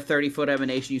area 30-foot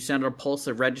emanation. You send a pulse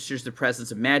that registers the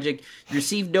presence of magic. You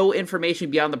receive no information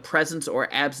beyond the presence or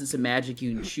absence of magic.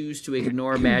 You can choose to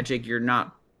ignore magic. You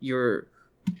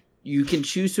can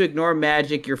choose to ignore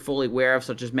magic you're fully aware of,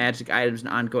 such as magic items and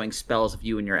ongoing spells of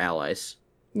you and your allies.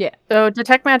 Yeah. So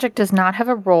detect magic does not have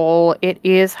a role. It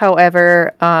is,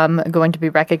 however, going to be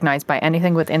recognized by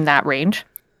anything within that range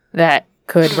that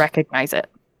could recognize it.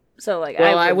 So like,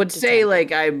 Well, I would detect say it.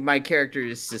 like my character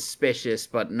is suspicious,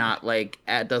 but not like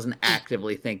doesn't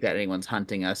actively think that anyone's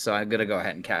hunting us. So I'm gonna go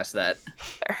ahead and cast that.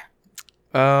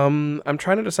 I'm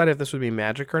trying to decide if this would be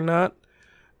magic or not.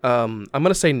 I'm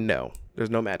gonna say no. There's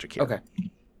no magic here. Okay.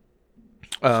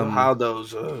 So how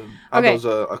those Okay.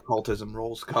 occultism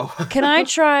rolls go? Can I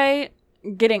try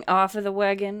getting off of the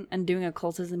wagon and doing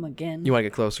occultism again? You want to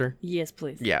get closer? Yes,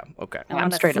 please. Yeah. Okay. I I'm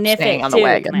want to straight up sniff staying it on the too.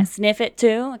 wagon. Can I sniff it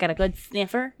too? I got a good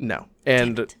sniffer. No.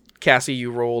 And it. Cassie,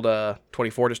 you rolled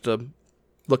 24 just to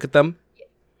look at them.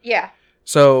 Yeah.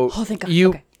 So Oh, thank God. you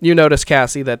Okay. you notice,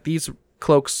 Cassie, that these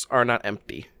cloaks are not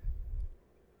empty.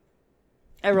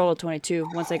 I rolled a 22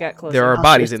 once I got closer. There are Y'all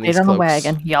bodies should've in these stayed on cloaks. the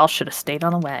wagon. Y'all should have stayed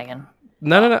on the wagon.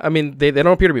 No. I mean, they don't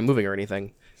appear to be moving or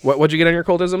anything. What'd you get on your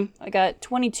occultism? I got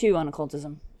 22 on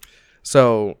occultism.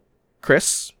 So,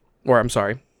 Chris, or I'm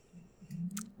sorry,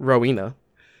 Rowena,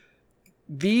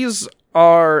 these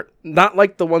are not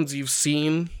like the ones you've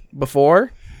seen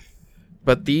before,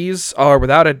 but these are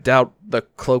without a doubt the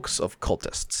cloaks of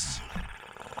cultists.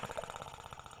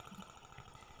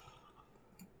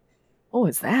 What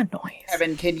was that noise?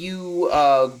 Evan, can you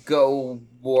go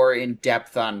more in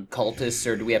depth on cultists,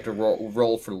 or do we have to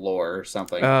roll for lore or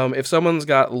something? If someone's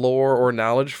got lore or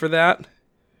knowledge for that,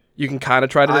 you can kind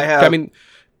of try to. I have- I mean,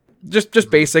 just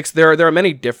basics. There are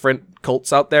many different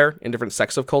cults out there and different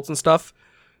sects of cults and stuff.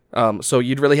 So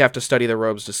you'd really have to study the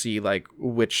robes to see like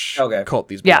which Okay. cult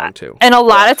these Yeah. belong to. And a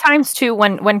lot of times too,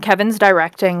 when Kevin's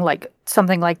directing like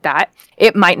something like that,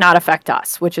 it might not affect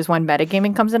us, which is when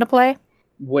metagaming comes into play.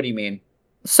 What do you mean?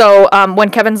 So when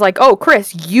Kevin's like, "Oh,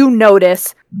 Chris, you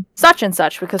notice such and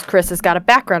such," because Chris has got a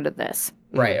background in this.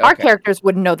 Right. Our Okay. characters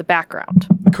wouldn't know the background.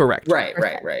 Correct. Right.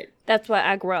 That's why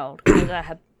I growled, because I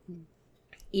have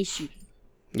issue.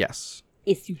 Yes.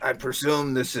 Issue. I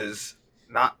presume this is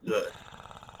not good.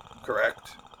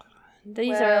 Correct.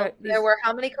 These Well, are there were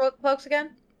how many cloaks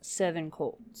again? 7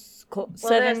 colts. Well,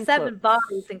 there's 7 cloaks.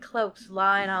 bodies and cloaks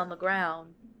lying on the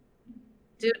ground.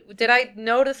 Did I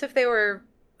notice if they were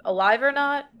alive or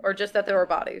not, or just that there were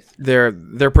bodies? They're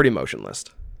pretty motionless.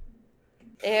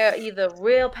 They're either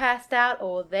real passed out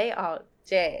or they are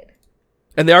dead.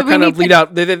 And they are Do we kind of need laid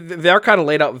out. They are kind of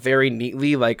laid out very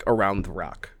neatly, like around the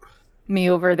rock. Me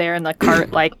over there in the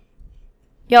cart, like,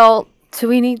 y'all, do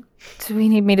we need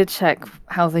me to check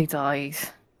how they died?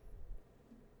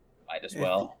 Might as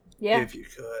well. Yeah. If you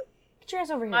could. Get your ass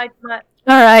over here. My, All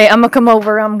right, I'm gonna come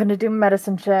over. I'm gonna do a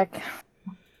medicine check.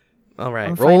 All right,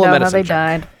 And roll find a out how medicine they check.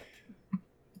 died.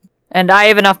 And I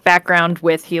have enough background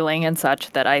with healing and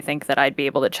such that I think that I'd be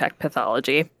able to check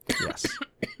pathology. Yes.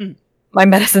 My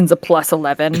medicine's a plus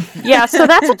 11. Yeah, so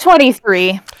that's a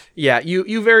 23. Yeah,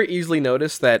 you very easily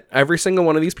notice that every single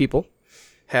one of these people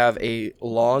have a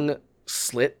long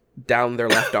slit down their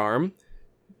left arm,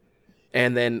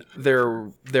 and then their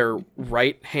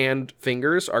right hand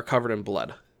fingers are covered in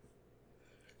blood.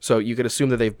 So you could assume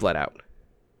that they've bled out.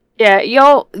 Yeah,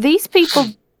 y'all, these people,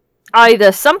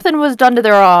 either something was done to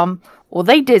their arm, or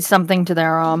they did something to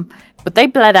their arm, but they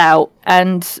bled out,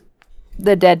 and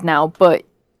they're dead now. But,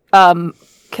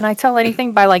 can I tell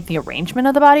anything by, like, the arrangement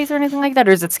of the bodies or anything like that,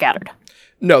 or is it scattered?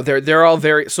 No, they're all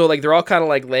very they're all kind of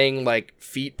like laying like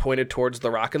feet pointed towards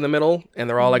the rock in the middle, and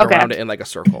they're all like Okay. around it in like a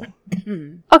circle.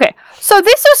 Okay, so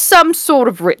this is some sort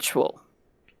of ritual.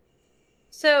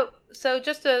 So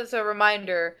just as a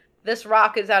reminder, this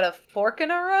rock is at a fork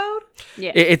in a road?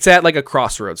 Yeah. It's at like a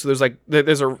crossroads. So there's like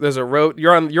there's a road.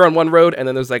 You're on one road, and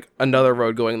then there's like another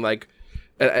road going like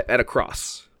at a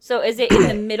cross. So is it in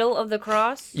the middle of the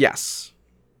cross? Yes.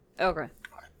 Okay.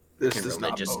 This Fucking does not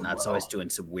religious bode nuts well. always doing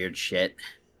some weird shit.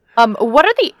 What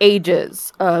are the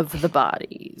ages of the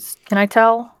bodies? Can I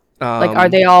tell? Like, are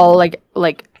Um, they all like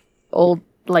old,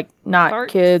 like not Farts?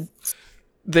 kids?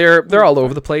 They're all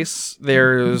over the place.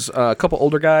 There's a couple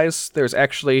older guys. There's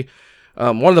actually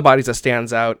one of the bodies that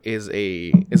stands out is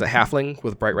a halfling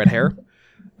with bright red hair.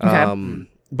 Okay.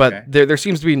 But Okay. there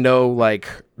seems to be no like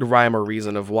rhyme or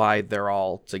reason of why they're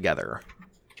all together.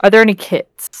 Are there any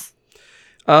kids?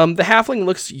 The halfling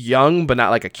looks young, but not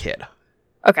like a kid.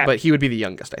 Okay, But he would be the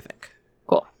youngest, I think.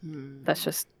 cool. That's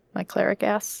just my cleric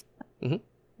ass. Mhm.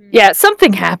 Yeah,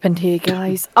 something happened here,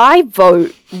 guys. I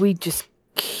vote we just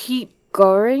keep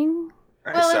going.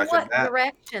 I Well, in second what that.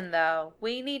 direction, though?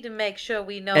 We need to make sure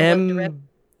we know what direction.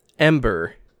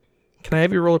 Ember, can I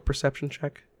have you roll a perception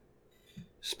check?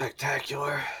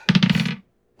 Spectacular.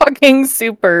 Fucking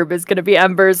superb is gonna be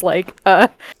Ember's like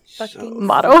Fucking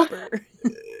motto. super.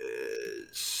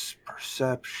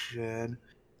 Perception.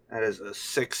 That is a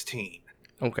 16.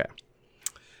 Okay.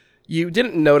 You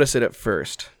didn't notice it at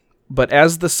first, but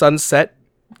as the sunset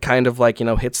kind of like,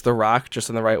 hits the rock just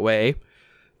in the right way,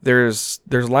 there's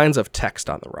lines of text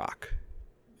on the rock.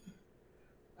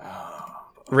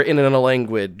 Written in a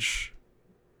language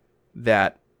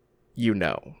that you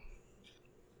know.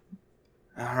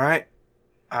 All right.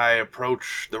 I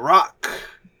approach the rock.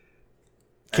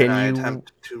 Can and I you-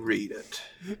 attempt to read it.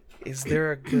 Is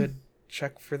there a good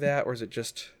check for that, or is it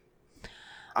just...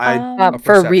 I A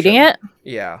For reading perception. it,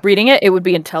 Yeah. it would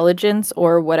be intelligence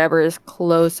or whatever is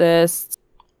closest.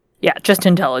 Yeah, just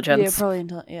intelligence. Yeah,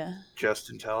 probably. Yeah. just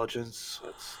intelligence.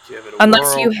 Let's give it a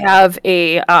Unless you whirl. have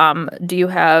a do you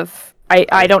have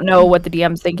I don't know what the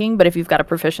DM's thinking, but if you've got a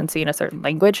proficiency in a certain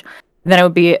language, then it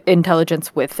would be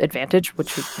intelligence with advantage,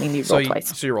 which would mean you roll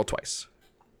twice. So you roll twice.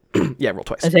 Yeah, roll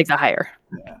twice. It takes a higher.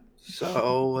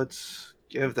 So let's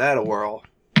give that a whirl.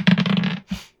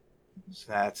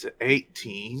 So that's an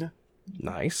 18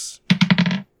 Nice.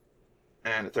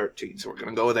 and a 13. So we're going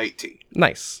to go with 18.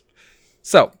 Nice.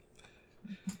 So,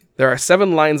 there are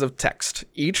 7 lines of text,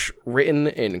 each written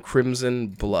in crimson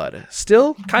blood,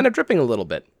 still kind of dripping a little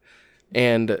bit.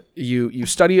 And you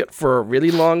study it for a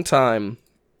really long time,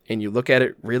 and you look at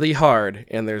it really hard,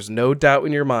 and there's no doubt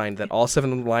in your mind that all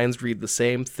 7 lines read the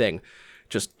same thing.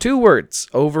 Just 2 words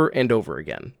over and over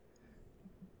again.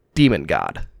 Demon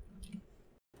God.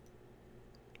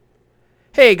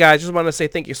 Hey guys, just wanted to say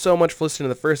thank you so much for listening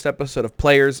to the first episode of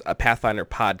Players, a Pathfinder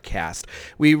podcast.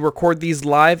 We record these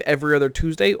live every other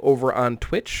Tuesday over on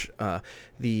Twitch.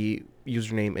 The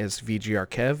username is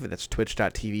VGRKev. That's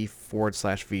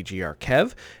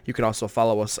twitch.tv/VGRKev. You can also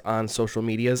follow us on social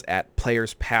medias at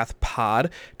Players Path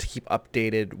Pod to keep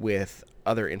updated with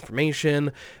other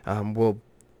information. We'll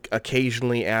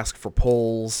occasionally ask for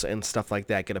polls and stuff like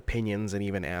that, get opinions, and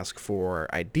even ask for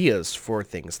ideas for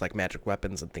things like magic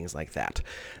weapons and things like that.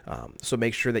 So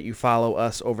make sure that you follow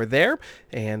us over there,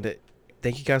 and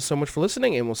thank you guys so much for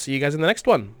listening, and we'll see you guys in the next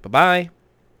one. Bye-bye.